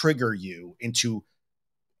will trigger you into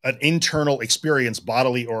an internal experience,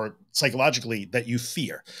 bodily or psychologically, that you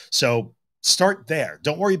fear. So start there.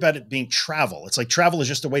 Don't worry about it being travel. It's like travel is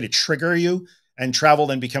just a way to trigger you, and travel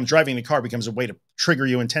then becomes, driving the car becomes a way to trigger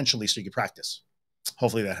you intentionally so you can practice.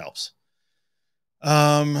 Hopefully that helps.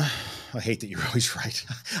 I hate that you're always right.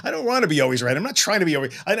 I don't want to be always right. I'm not trying to be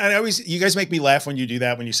always. I always, you guys make me laugh when you do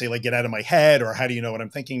that, when you say like, get out of my head, or how do you know what I'm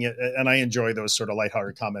thinking? And I enjoy those sort of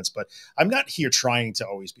lighthearted comments, but I'm not here trying to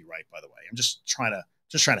always be right, by the way. I'm just trying to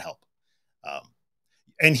help.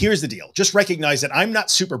 And here's the deal. Just recognize that I'm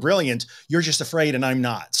not super brilliant. You're just afraid and I'm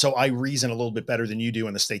not. So I reason a little bit better than you do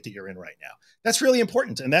in the state that you're in right now. That's really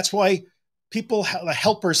important. And that's why people,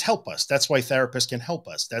 helpers help us. That's why therapists can help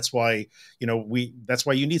us. That's why, that's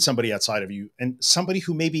why you need somebody outside of you, and somebody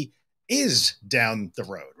who maybe is down the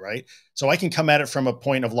road, right? So I can come at it from a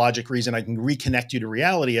point of logic, reason. I can reconnect you to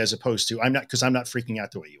reality, as opposed to because I'm not freaking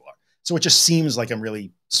out the way you are. So it just seems like I'm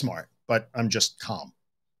really smart, but I'm just calm.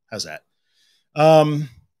 How's that?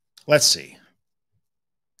 Let's see.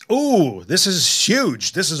 Ooh, this is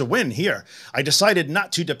huge. This is a win here. I decided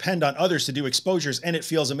not to depend on others to do exposures, and it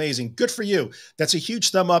feels amazing. Good for you. That's a huge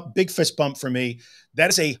thumb up, big fist bump for me. That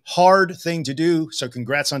is a hard thing to do. So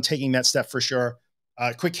congrats on taking that step for sure.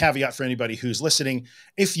 Quick caveat for anybody who's listening.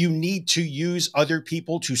 If you need to use other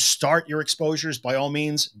people to start your exposures, by all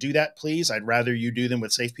means, do that, please. I'd rather you do them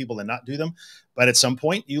with safe people than not do them. But at some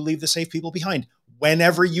point, you leave the safe people behind.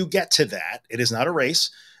 Whenever you get to that, it is not a race.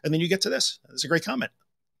 And then you get to this. That's a great comment.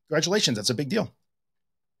 Congratulations. That's a big deal.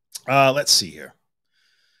 Let's see here.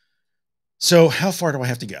 So how far do I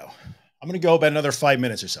have to go? I'm going to go about another 5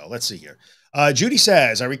 minutes or so. Let's see here. Judy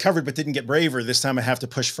says, I recovered but didn't get braver. This time I have to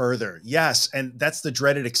push further. Yes, and that's the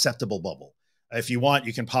dreaded acceptable bubble. If you want,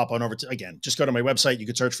 you can pop on over to, again, just go to my website. You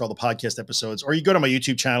can search for all the podcast episodes, or you go to my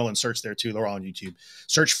YouTube channel and search there too. They're all on YouTube.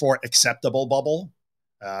 Search for acceptable bubble.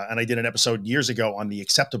 And I did an episode years ago on the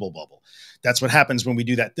acceptable bubble. That's what happens when we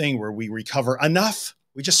do that thing where we recover enough.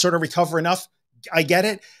 We just sort of recover enough. I get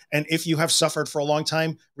it. And if you have suffered for a long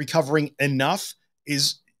time, recovering enough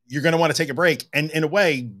is, you're going to want to take a break. And in a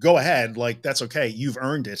way, go ahead. Like, that's okay. You've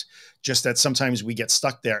earned it. Just that sometimes we get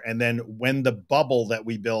stuck there. And then when the bubble that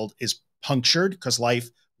we build is punctured, because life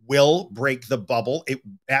will break the bubble. It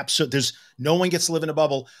absolutely, there's no one gets to live in a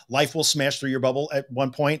bubble. Life will smash through your bubble at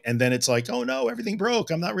one point, and then it's like, oh no, everything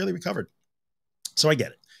broke. I'm not really recovered. So I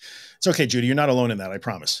get it. It's okay, Judy. You're not alone in that. I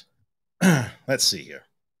promise. Let's see here.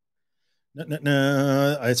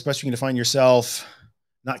 It's best you can define yourself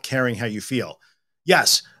not caring how you feel.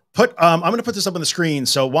 Yes. I'm going to put this up on the screen.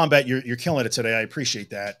 So Wombat, you're killing it today. I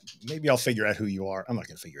appreciate that. Maybe I'll figure out who you are. I'm not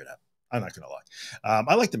going to figure it out. I'm not going to lie.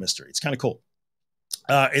 I like the mystery. It's kind of cool.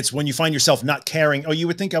 It's when you find yourself not caring. Oh, you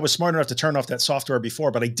would think I was smart enough to turn off that software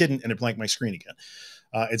before, but I didn't, and it blanked my screen again.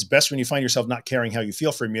 It's best when you find yourself not caring how you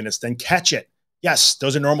feel for minutes, then catch it. Yes,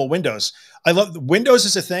 those are normal windows. I love windows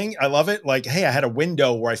is a thing. I love it. Like, hey, I had a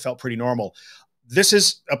window where I felt pretty normal. This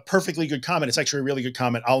is a perfectly good comment. It's actually a really good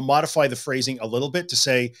comment. I'll modify the phrasing a little bit to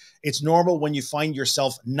say it's normal when you find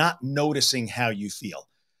yourself not noticing how you feel.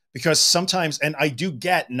 Because sometimes, and I do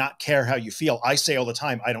get not care how you feel. I say all the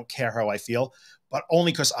time, I don't care how I feel, but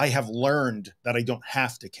only because I have learned that I don't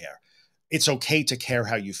have to care. It's okay to care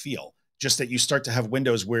how you feel, just that you start to have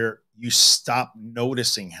windows where you stop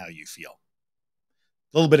noticing how you feel.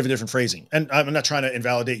 A little bit of a different phrasing. And I'm not trying to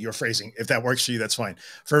invalidate your phrasing. If that works for you, that's fine.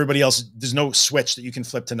 For everybody else, there's no switch that you can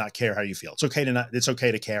flip to not care how you feel. It's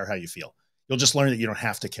okay to care how you feel. You'll just learn that you don't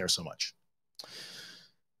have to care so much.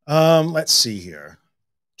 Let's see here.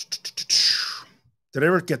 Did I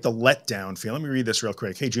ever get the letdown feel? Let me read this real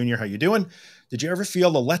quick. Hey, Junior, how you doing? Did you ever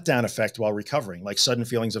feel the letdown effect while recovering, like sudden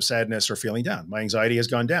feelings of sadness or feeling down? My anxiety has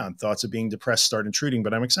gone down. Thoughts of being depressed start intruding,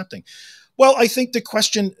 but I'm accepting. Well, I think the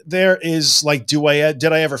question there is like, did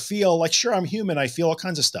I ever feel like, sure, I'm human. I feel all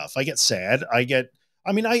kinds of stuff. I get sad.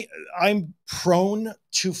 I'm prone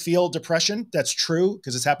to feel depression. That's true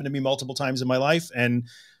because it's happened to me multiple times in my life. And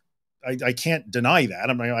I can't deny that.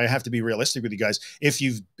 I have to be realistic with you guys. If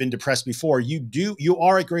you've been depressed before, you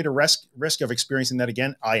are at greater risk of experiencing that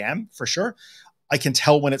again. I am, for sure. I can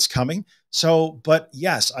tell when it's coming. So, but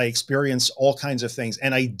yes, I experience all kinds of things,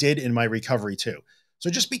 and I did in my recovery too. So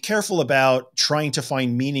just be careful about trying to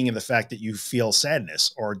find meaning in the fact that you feel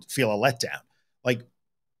sadness or feel a letdown. Like,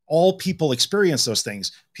 all people experience those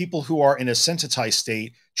things. People who are in a sensitized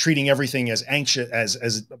state, treating everything as anxious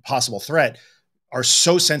as a possible threat, are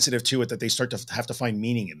so sensitive to it that they start to have to find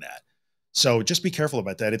meaning in that. So just be careful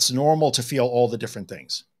about that. It's normal to feel all the different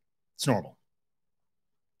things. It's normal.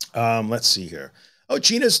 Let's see here. Oh,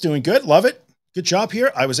 Gina's doing good. Love it. Good job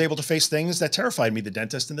here. I was able to face things that terrified me, the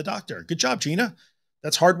dentist and the doctor. Good job, Gina.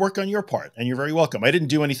 That's hard work on your part, and you're very welcome. I didn't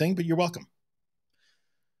do anything, but you're welcome.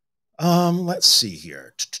 Let's see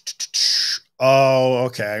here. Oh,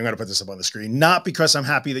 okay. I'm going to put this up on the screen. Not because I'm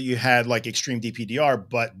happy that you had like extreme DPDR,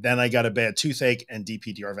 but then I got a bad toothache and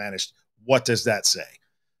DPDR vanished. What does that say?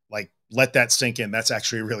 Like, let that sink in. That's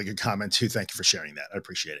actually a really good comment too. Thank you for sharing that. I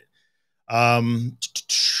appreciate it.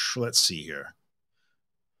 Let's see here.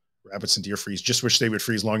 Rabbits and deer freeze. Just wish they would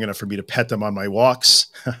freeze long enough for me to pet them on my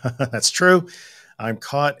walks. That's true. I'm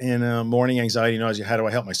caught in morning anxiety, nausea. How do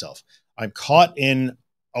I help myself? I'm caught in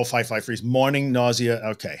 055 freeze, morning nausea.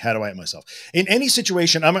 Okay, how do I help myself? In any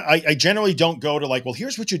situation, I generally don't go to like, well,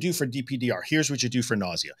 here's what you do for DPDR. Here's what you do for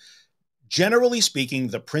nausea. Generally speaking,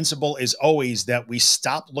 the principle is always that we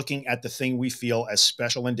stop looking at the thing we feel as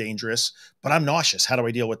special and dangerous, but I'm nauseous. How do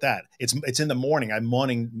I deal with that? It's in the morning. I'm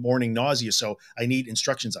morning nausea, so I need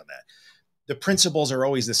instructions on that. The principles are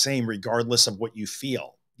always the same regardless of what you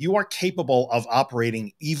feel. You are capable of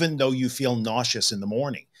operating even though you feel nauseous in the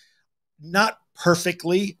morning. Not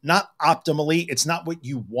perfectly, not optimally. It's not what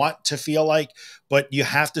you want to feel like, but you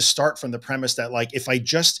have to start from the premise that like, if I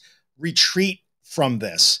just retreat from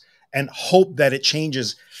this and hope that it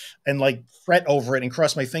changes and like fret over it and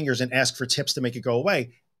cross my fingers and ask for tips to make it go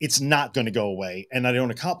away, it's not going to go away and I don't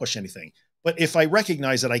accomplish anything. But if I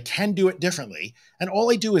recognize that I can do it differently and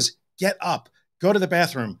all I do is get up, go to the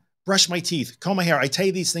bathroom, brush my teeth, comb my hair. I tell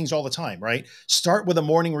you these things all the time, right? Start with a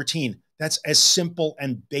morning routine. That's as simple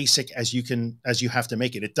and basic as you have to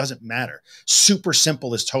make it. It doesn't matter. Super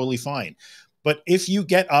simple is totally fine. But if you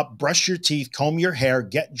get up, brush your teeth, comb your hair,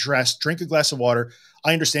 get dressed, drink a glass of water,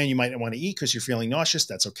 I understand you might not want to eat because you're feeling nauseous.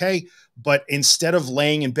 That's okay. But instead of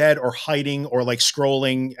laying in bed or hiding or like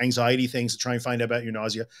scrolling anxiety things to try and find out about your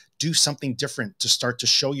nausea, do something different to start to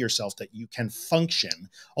show yourself that you can function,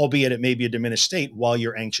 albeit it may be a diminished state while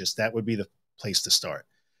you're anxious. That would be the place to start.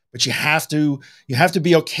 But you have to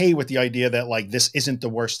be okay with the idea that like this isn't the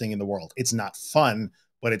worst thing in the world. It's not fun,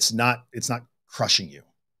 but it's not crushing you.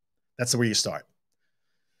 That's where you start.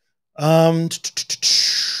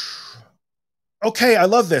 Okay, I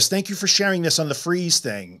love this. Thank you for sharing this on the freeze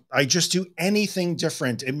thing. I just do anything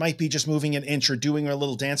different. It might be just moving an inch or doing a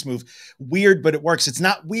little dance move. Weird, but it works. It's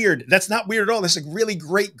not weird. That's not weird at all. That's a really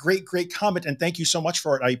great comment. And thank you so much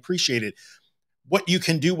for it. I appreciate it. What you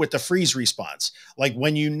can do with the freeze response. Like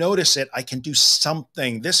when you notice it, I can do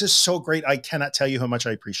something. This is so great. I cannot tell you how much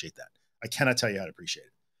I appreciate that. I cannot tell you how to appreciate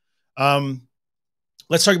it.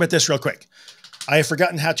 Let's talk about this real quick. I have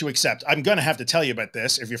forgotten how to accept. I'm going to have to tell you about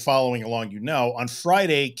this. If you're following along, you know. On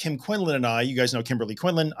Friday, Kim Quinlan and I, you guys know Kimberly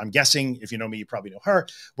Quinlan. I'm guessing if you know me, you probably know her.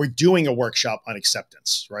 We're doing a workshop on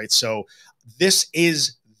acceptance, right? So this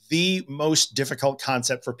is the most difficult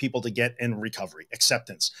concept for people to get in recovery,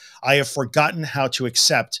 acceptance. I have forgotten how to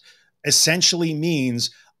accept essentially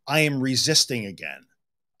means I am resisting again.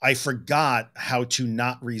 I forgot how to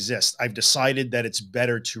not resist. I've decided that it's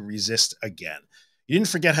better to resist again. You didn't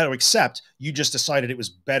forget how to accept. You just decided it was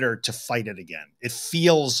better to fight it again. It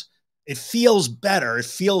feels better. It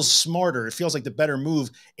feels smarter. It feels like the better move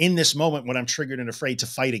in this moment when I'm triggered and afraid to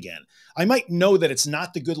fight again. I might know that it's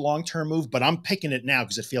not the good long-term move, but I'm picking it now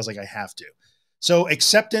because it feels like I have to. So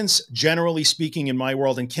acceptance, generally speaking, in my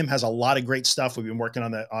world, and Kim has a lot of great stuff. We've been working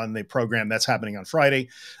on the program that's happening on Friday.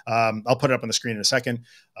 I'll put it up on the screen in a second.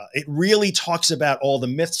 It really talks about all the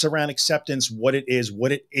myths around acceptance, what it is,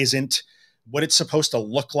 what it isn't, what it's supposed to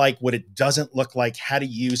look like, what it doesn't look like, how to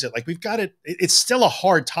use it. Like we've got it. It's still a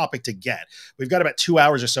hard topic to get. We've got about 2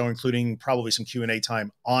 hours or so, including probably some Q&A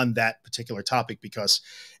time on that particular topic because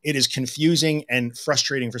it is confusing and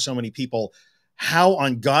frustrating for so many people. How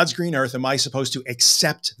on God's green earth am I supposed to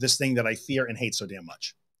accept this thing that I fear and hate so damn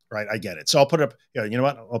much? Right? I get it. So I'll put it up. Yeah, you know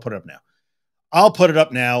what? I'll put it up now. I'll put it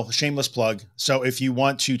up now. Shameless plug. So if you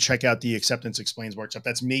want to check out the Acceptance Explains workshop,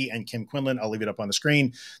 that's me and Kim Quinlan. I'll leave it up on the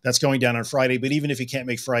screen. That's going down on Friday. But even if you can't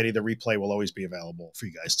make Friday, the replay will always be available for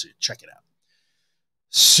you guys to check it out.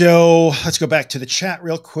 So let's go back to the chat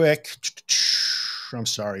real quick. I'm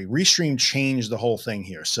sorry. Restream changed the whole thing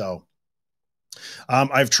here. So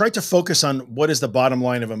I've tried to focus on what is the bottom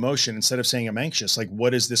line of emotion instead of saying I'm anxious. Like,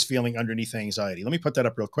 what is this feeling underneath the anxiety? Let me put that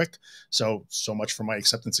up real quick. So much for my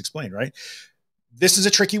acceptance explained, right? This is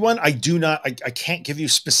a tricky one. I can't give you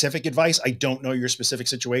specific advice. I don't know your specific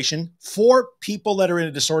situation. For people that are in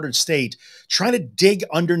a disordered state, trying to dig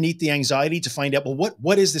underneath the anxiety to find out, well,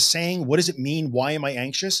 what is this saying? What does it mean? Why am I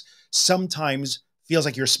anxious? Sometimes feels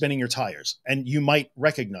like you're spinning your tires, and you might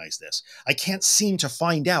recognize this. I can't seem to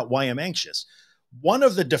find out why I'm anxious. One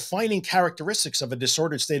of the defining characteristics of a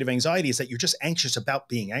disordered state of anxiety is that you're just anxious about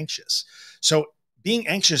being anxious. So being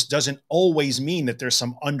anxious doesn't always mean that there's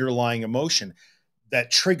some underlying emotion that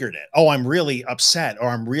triggered it. Oh, I'm really upset, or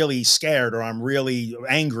I'm really scared, or I'm really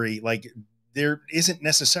angry. Like, there isn't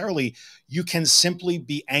necessarily, you can simply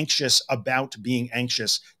be anxious about being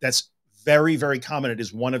anxious. That's very, very common. It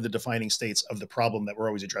is one of the defining states of the problem that we're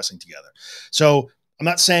always addressing together. So I'm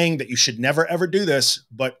not saying that you should never, ever do this,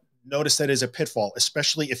 but notice that is a pitfall,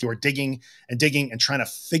 especially if you're digging and trying to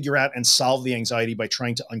figure out and solve the anxiety by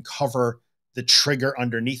trying to uncover the trigger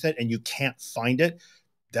underneath it and you can't find it.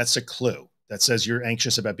 That's a clue that says you're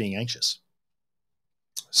anxious about being anxious.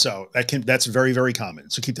 So that's very, very common.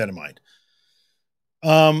 So keep that in mind.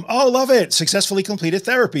 Oh, love it. Successfully completed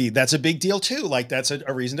therapy. That's a big deal too. Like, that's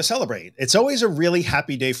a reason to celebrate. It's always a really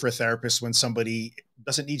happy day for a therapist when somebody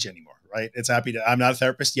doesn't need you anymore, right? It's happy to, I'm not a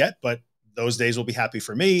therapist yet, but those days will be happy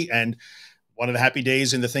for me. And one of the happy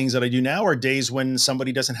days in the things that I do now are days when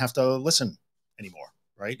somebody doesn't have to listen anymore.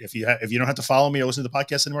 Right. If you don't have to follow me or listen to the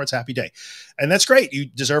podcast anymore, it's a happy day. And that's great. You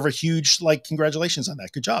deserve a huge, congratulations on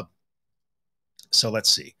that. Good job. So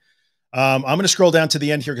let's see. I'm going to scroll down to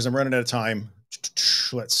the end here because I'm running out of time.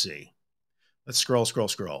 Let's see. Let's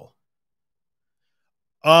scroll.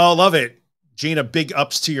 Oh, love it. Gina, big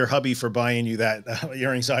ups to your hubby for buying you that.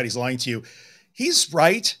 Your anxiety's lying to you. He's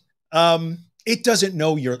right. It doesn't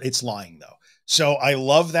know it's lying though. So I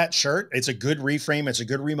love that shirt. It's a good reframe. It's a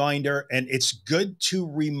good reminder. And it's good to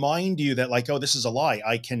remind you that, like, oh, this is a lie.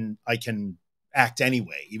 I can act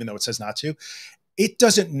anyway, even though it says not to. It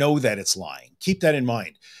doesn't know that it's lying. Keep that in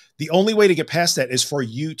mind. The only way to get past that is for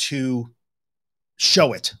you to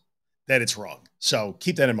show it that it's wrong. So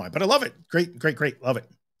keep that in mind. But I love it. Great. Love it.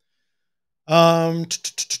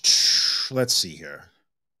 Let's see here.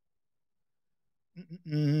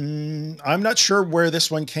 I'm not sure where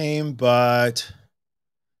this one came, but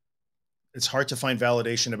it's hard to find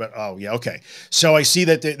validation about. Oh, yeah. Okay. So I see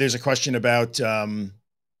that there's a question about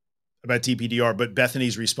DPDR, but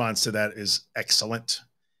Bethany's response to that is excellent.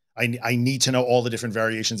 I need to know all the different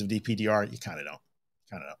variations of DPDR. You kind of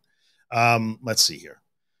don't. Let's see here.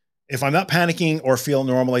 If I'm not panicking or feel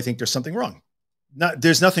normal, I think there's something wrong.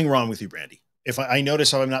 There's nothing wrong with you, Brandy. If I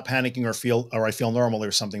notice I'm not panicking or I feel normal,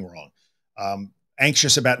 there's something wrong.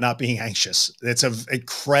 Anxious about not being anxious. It's an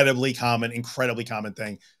incredibly common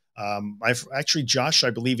thing. I've actually, Josh,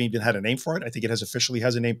 I believe, even had a name for it. I think it officially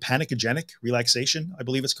has a name, panicogenic relaxation, I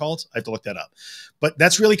believe it's called. I have to look that up. But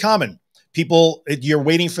that's really common. People, you're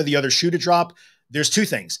waiting for the other shoe to drop. There's two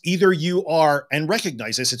things. Either you are, and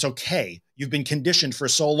recognize this, it's okay. You've been conditioned for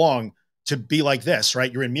so long to be like this,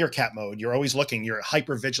 right? You're in meerkat mode. You're always looking. You're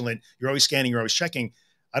hyper vigilant. You're always scanning. You're always checking.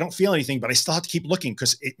 I don't feel anything, but I still have to keep looking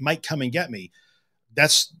because it might come and get me.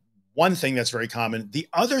 That's one thing that's very common. The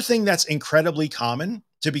other thing that's incredibly common,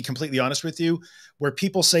 to be completely honest with you, where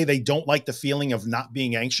people say they don't like the feeling of not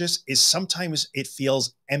being anxious, is sometimes it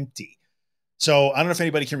feels empty. So I don't know if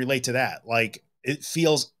anybody can relate to that. Like, it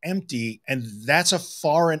feels empty, and that's a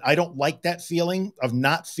foreign. I don't like that feeling of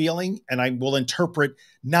not feeling, and I will interpret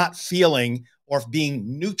not feeling or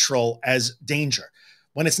being neutral as danger,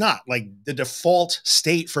 when it's not. Like, the default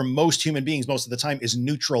state for most human beings most of the time is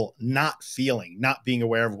neutral, not feeling, not being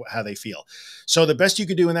aware of how they feel. So the best you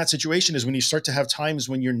could do in that situation is when you start to have times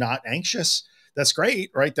when you're not anxious, that's great,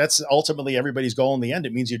 right? That's ultimately everybody's goal in the end.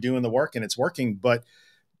 It means you're doing the work and it's working, but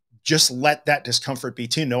just let that discomfort be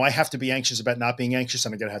too. No, I have to be anxious about not being anxious,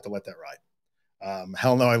 and I'm going to have to let that ride.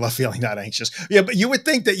 Hell no, I love feeling not anxious. Yeah, but you would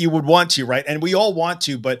think that you would want to, right? And we all want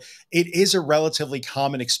to, but it is a relatively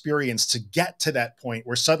common experience to get to that point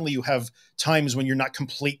where suddenly you have times when you're not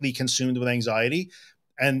completely consumed with anxiety,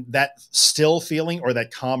 and that still feeling or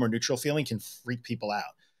that calm or neutral feeling can freak people out.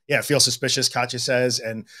 Yeah, it feels suspicious, Katya says,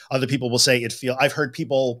 and other people will say I've heard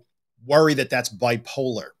people worry that that's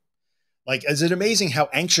bipolar. Like, is it amazing how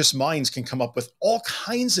anxious minds can come up with all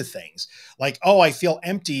kinds of things? Like, oh, I feel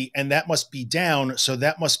empty, and that must be down. So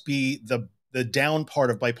that must be the down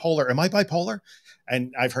part of bipolar. Am I bipolar?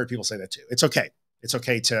 And I've heard people say that too. It's okay. It's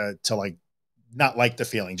okay to like not like the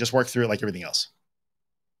feeling. Just work through it like everything else.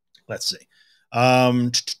 Let's see.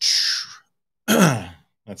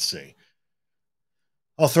 Let's see.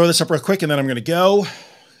 I'll throw this up real quick and then I'm going to go.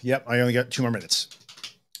 Yep, I only got 2 more minutes.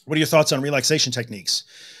 What are your thoughts on relaxation techniques?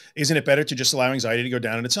 Isn't it better to just allow anxiety to go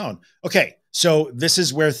down on its own? Okay, so this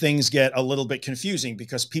is where things get a little bit confusing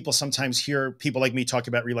because people sometimes hear people like me talk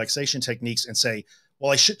about relaxation techniques and say,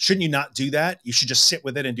 well, shouldn't you not do that? You should just sit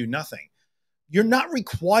with it and do nothing. You're not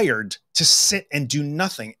required to sit and do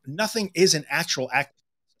nothing. Nothing is an actual act,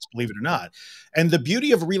 believe it or not. And the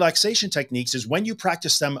beauty of relaxation techniques is when you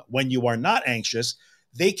practice them when you are not anxious,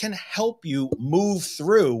 they can help you move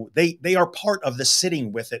through. They are part of the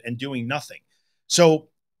sitting with it and doing nothing. So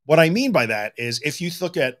what I mean by that is if you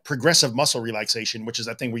look at progressive muscle relaxation, which is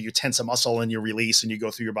that thing where you tense a muscle and you release and you go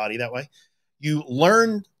through your body that way, you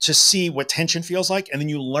learn to see what tension feels like, and then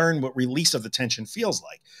you learn what release of the tension feels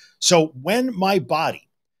like. So when my brain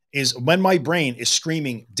is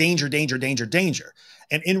screaming, danger, danger, danger, danger,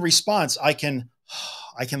 and in response, I can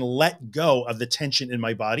let go of the tension in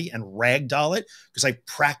my body and ragdoll it because I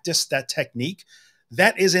practiced that technique.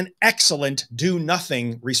 That is an excellent do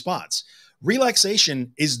nothing response.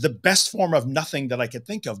 Relaxation is the best form of nothing that I could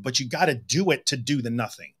think of, but you got to do it to do the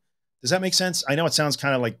nothing. Does that make sense? I know it sounds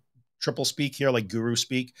kind of like triple speak here, like guru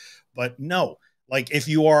speak, but no, like if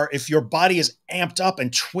your body is amped up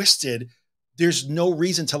and twisted, there's no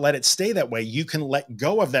reason to let it stay that way. You can let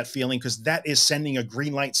go of that feeling because that is sending a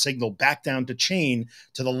green light signal back down to chain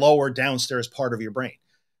to the lower downstairs part of your brain.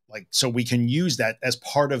 Like, so we can use that as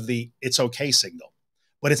part of the it's okay signal,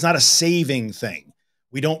 but it's not a saving thing.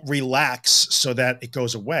 We don't relax so that it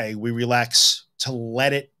goes away. We relax to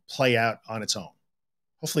let it play out on its own.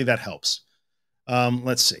 Hopefully that helps.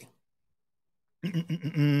 Let's see.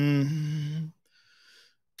 Ken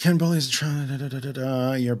Bully's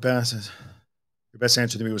trying your best. Your best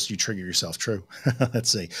answer to me was you trigger yourself. True. Let's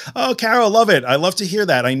see. Oh, Carol, love it. I love to hear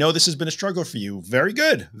that. I know this has been a struggle for you. Very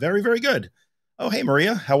good. Very, very good. Oh, hey,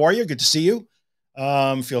 Maria. How are you? Good to see you.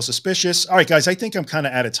 Feel suspicious. All right, guys. I think I'm kind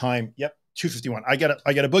of out of time. Yep. 2:51. I got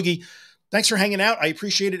a boogie. Thanks for hanging out. I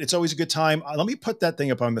appreciate it. It's always a good time. Let me put that thing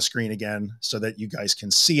up on the screen again so that you guys can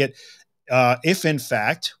see it. If in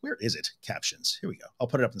fact, where is it? Captions. Here we go. I'll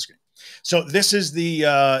put it up on the screen. So this is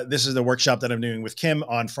the workshop that I'm doing with Kim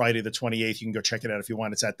on Friday, the 28th. You can go check it out if you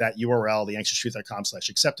want. It's at that URL,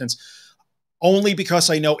 theanxioustruth.com/acceptance. Only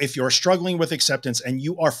because I know if you're struggling with acceptance and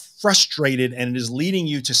you are frustrated and it is leading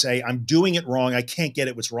you to say, I'm doing it wrong, I can't get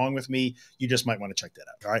it, what's wrong with me, you just might want to check that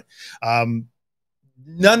out. All right.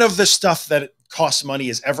 None of the stuff that costs money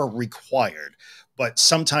is ever required, but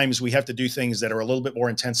sometimes we have to do things that are a little bit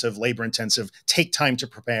more intensive, labor intensive, take time to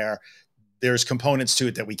prepare. There's components to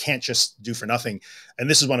it that we can't just do for nothing. And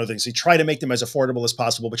this is one of the things. We try to make them as affordable as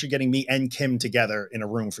possible, but you're getting me and Kim together in a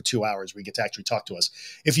room for 2 hours. We get to actually talk to us.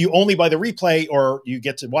 If you only buy the replay or you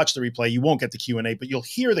get to watch the replay, you won't get the Q&A, but you'll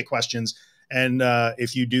hear the questions. And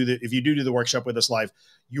if you do the workshop with us live,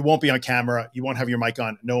 you won't be on camera. You won't have your mic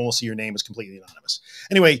on. No one will see your name. It's completely anonymous.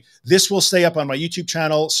 Anyway, this will stay up on my YouTube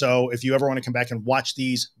channel. So if you ever want to come back and watch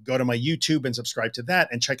these, go to my YouTube and subscribe to that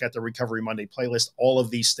and check out the Recovery Monday playlist. All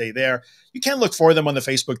of these stay there. You can look for them on the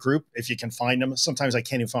Facebook group if you can find them. Sometimes I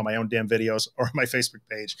can't even find my own damn videos or my Facebook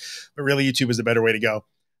page, but really YouTube is the better way to go.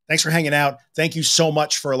 Thanks for hanging out. Thank you so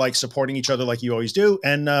much for supporting each other like you always do.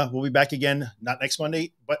 And we'll be back again, not next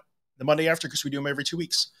Monday, but the Monday after, because we do them every 2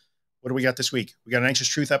 weeks. What do we got this week? We got an Anxious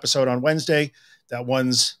Truth episode on Wednesday. That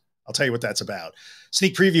one's, I'll tell you what that's about.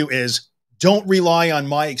 Sneak preview is don't rely on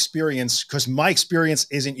my experience because my experience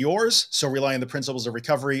isn't yours. So rely on the principles of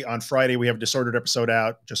recovery. On Friday, we have a Disordered episode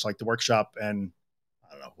out, just like the workshop. And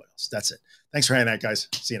I don't know what else. That's it. Thanks for hanging out, guys.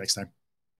 See you next time.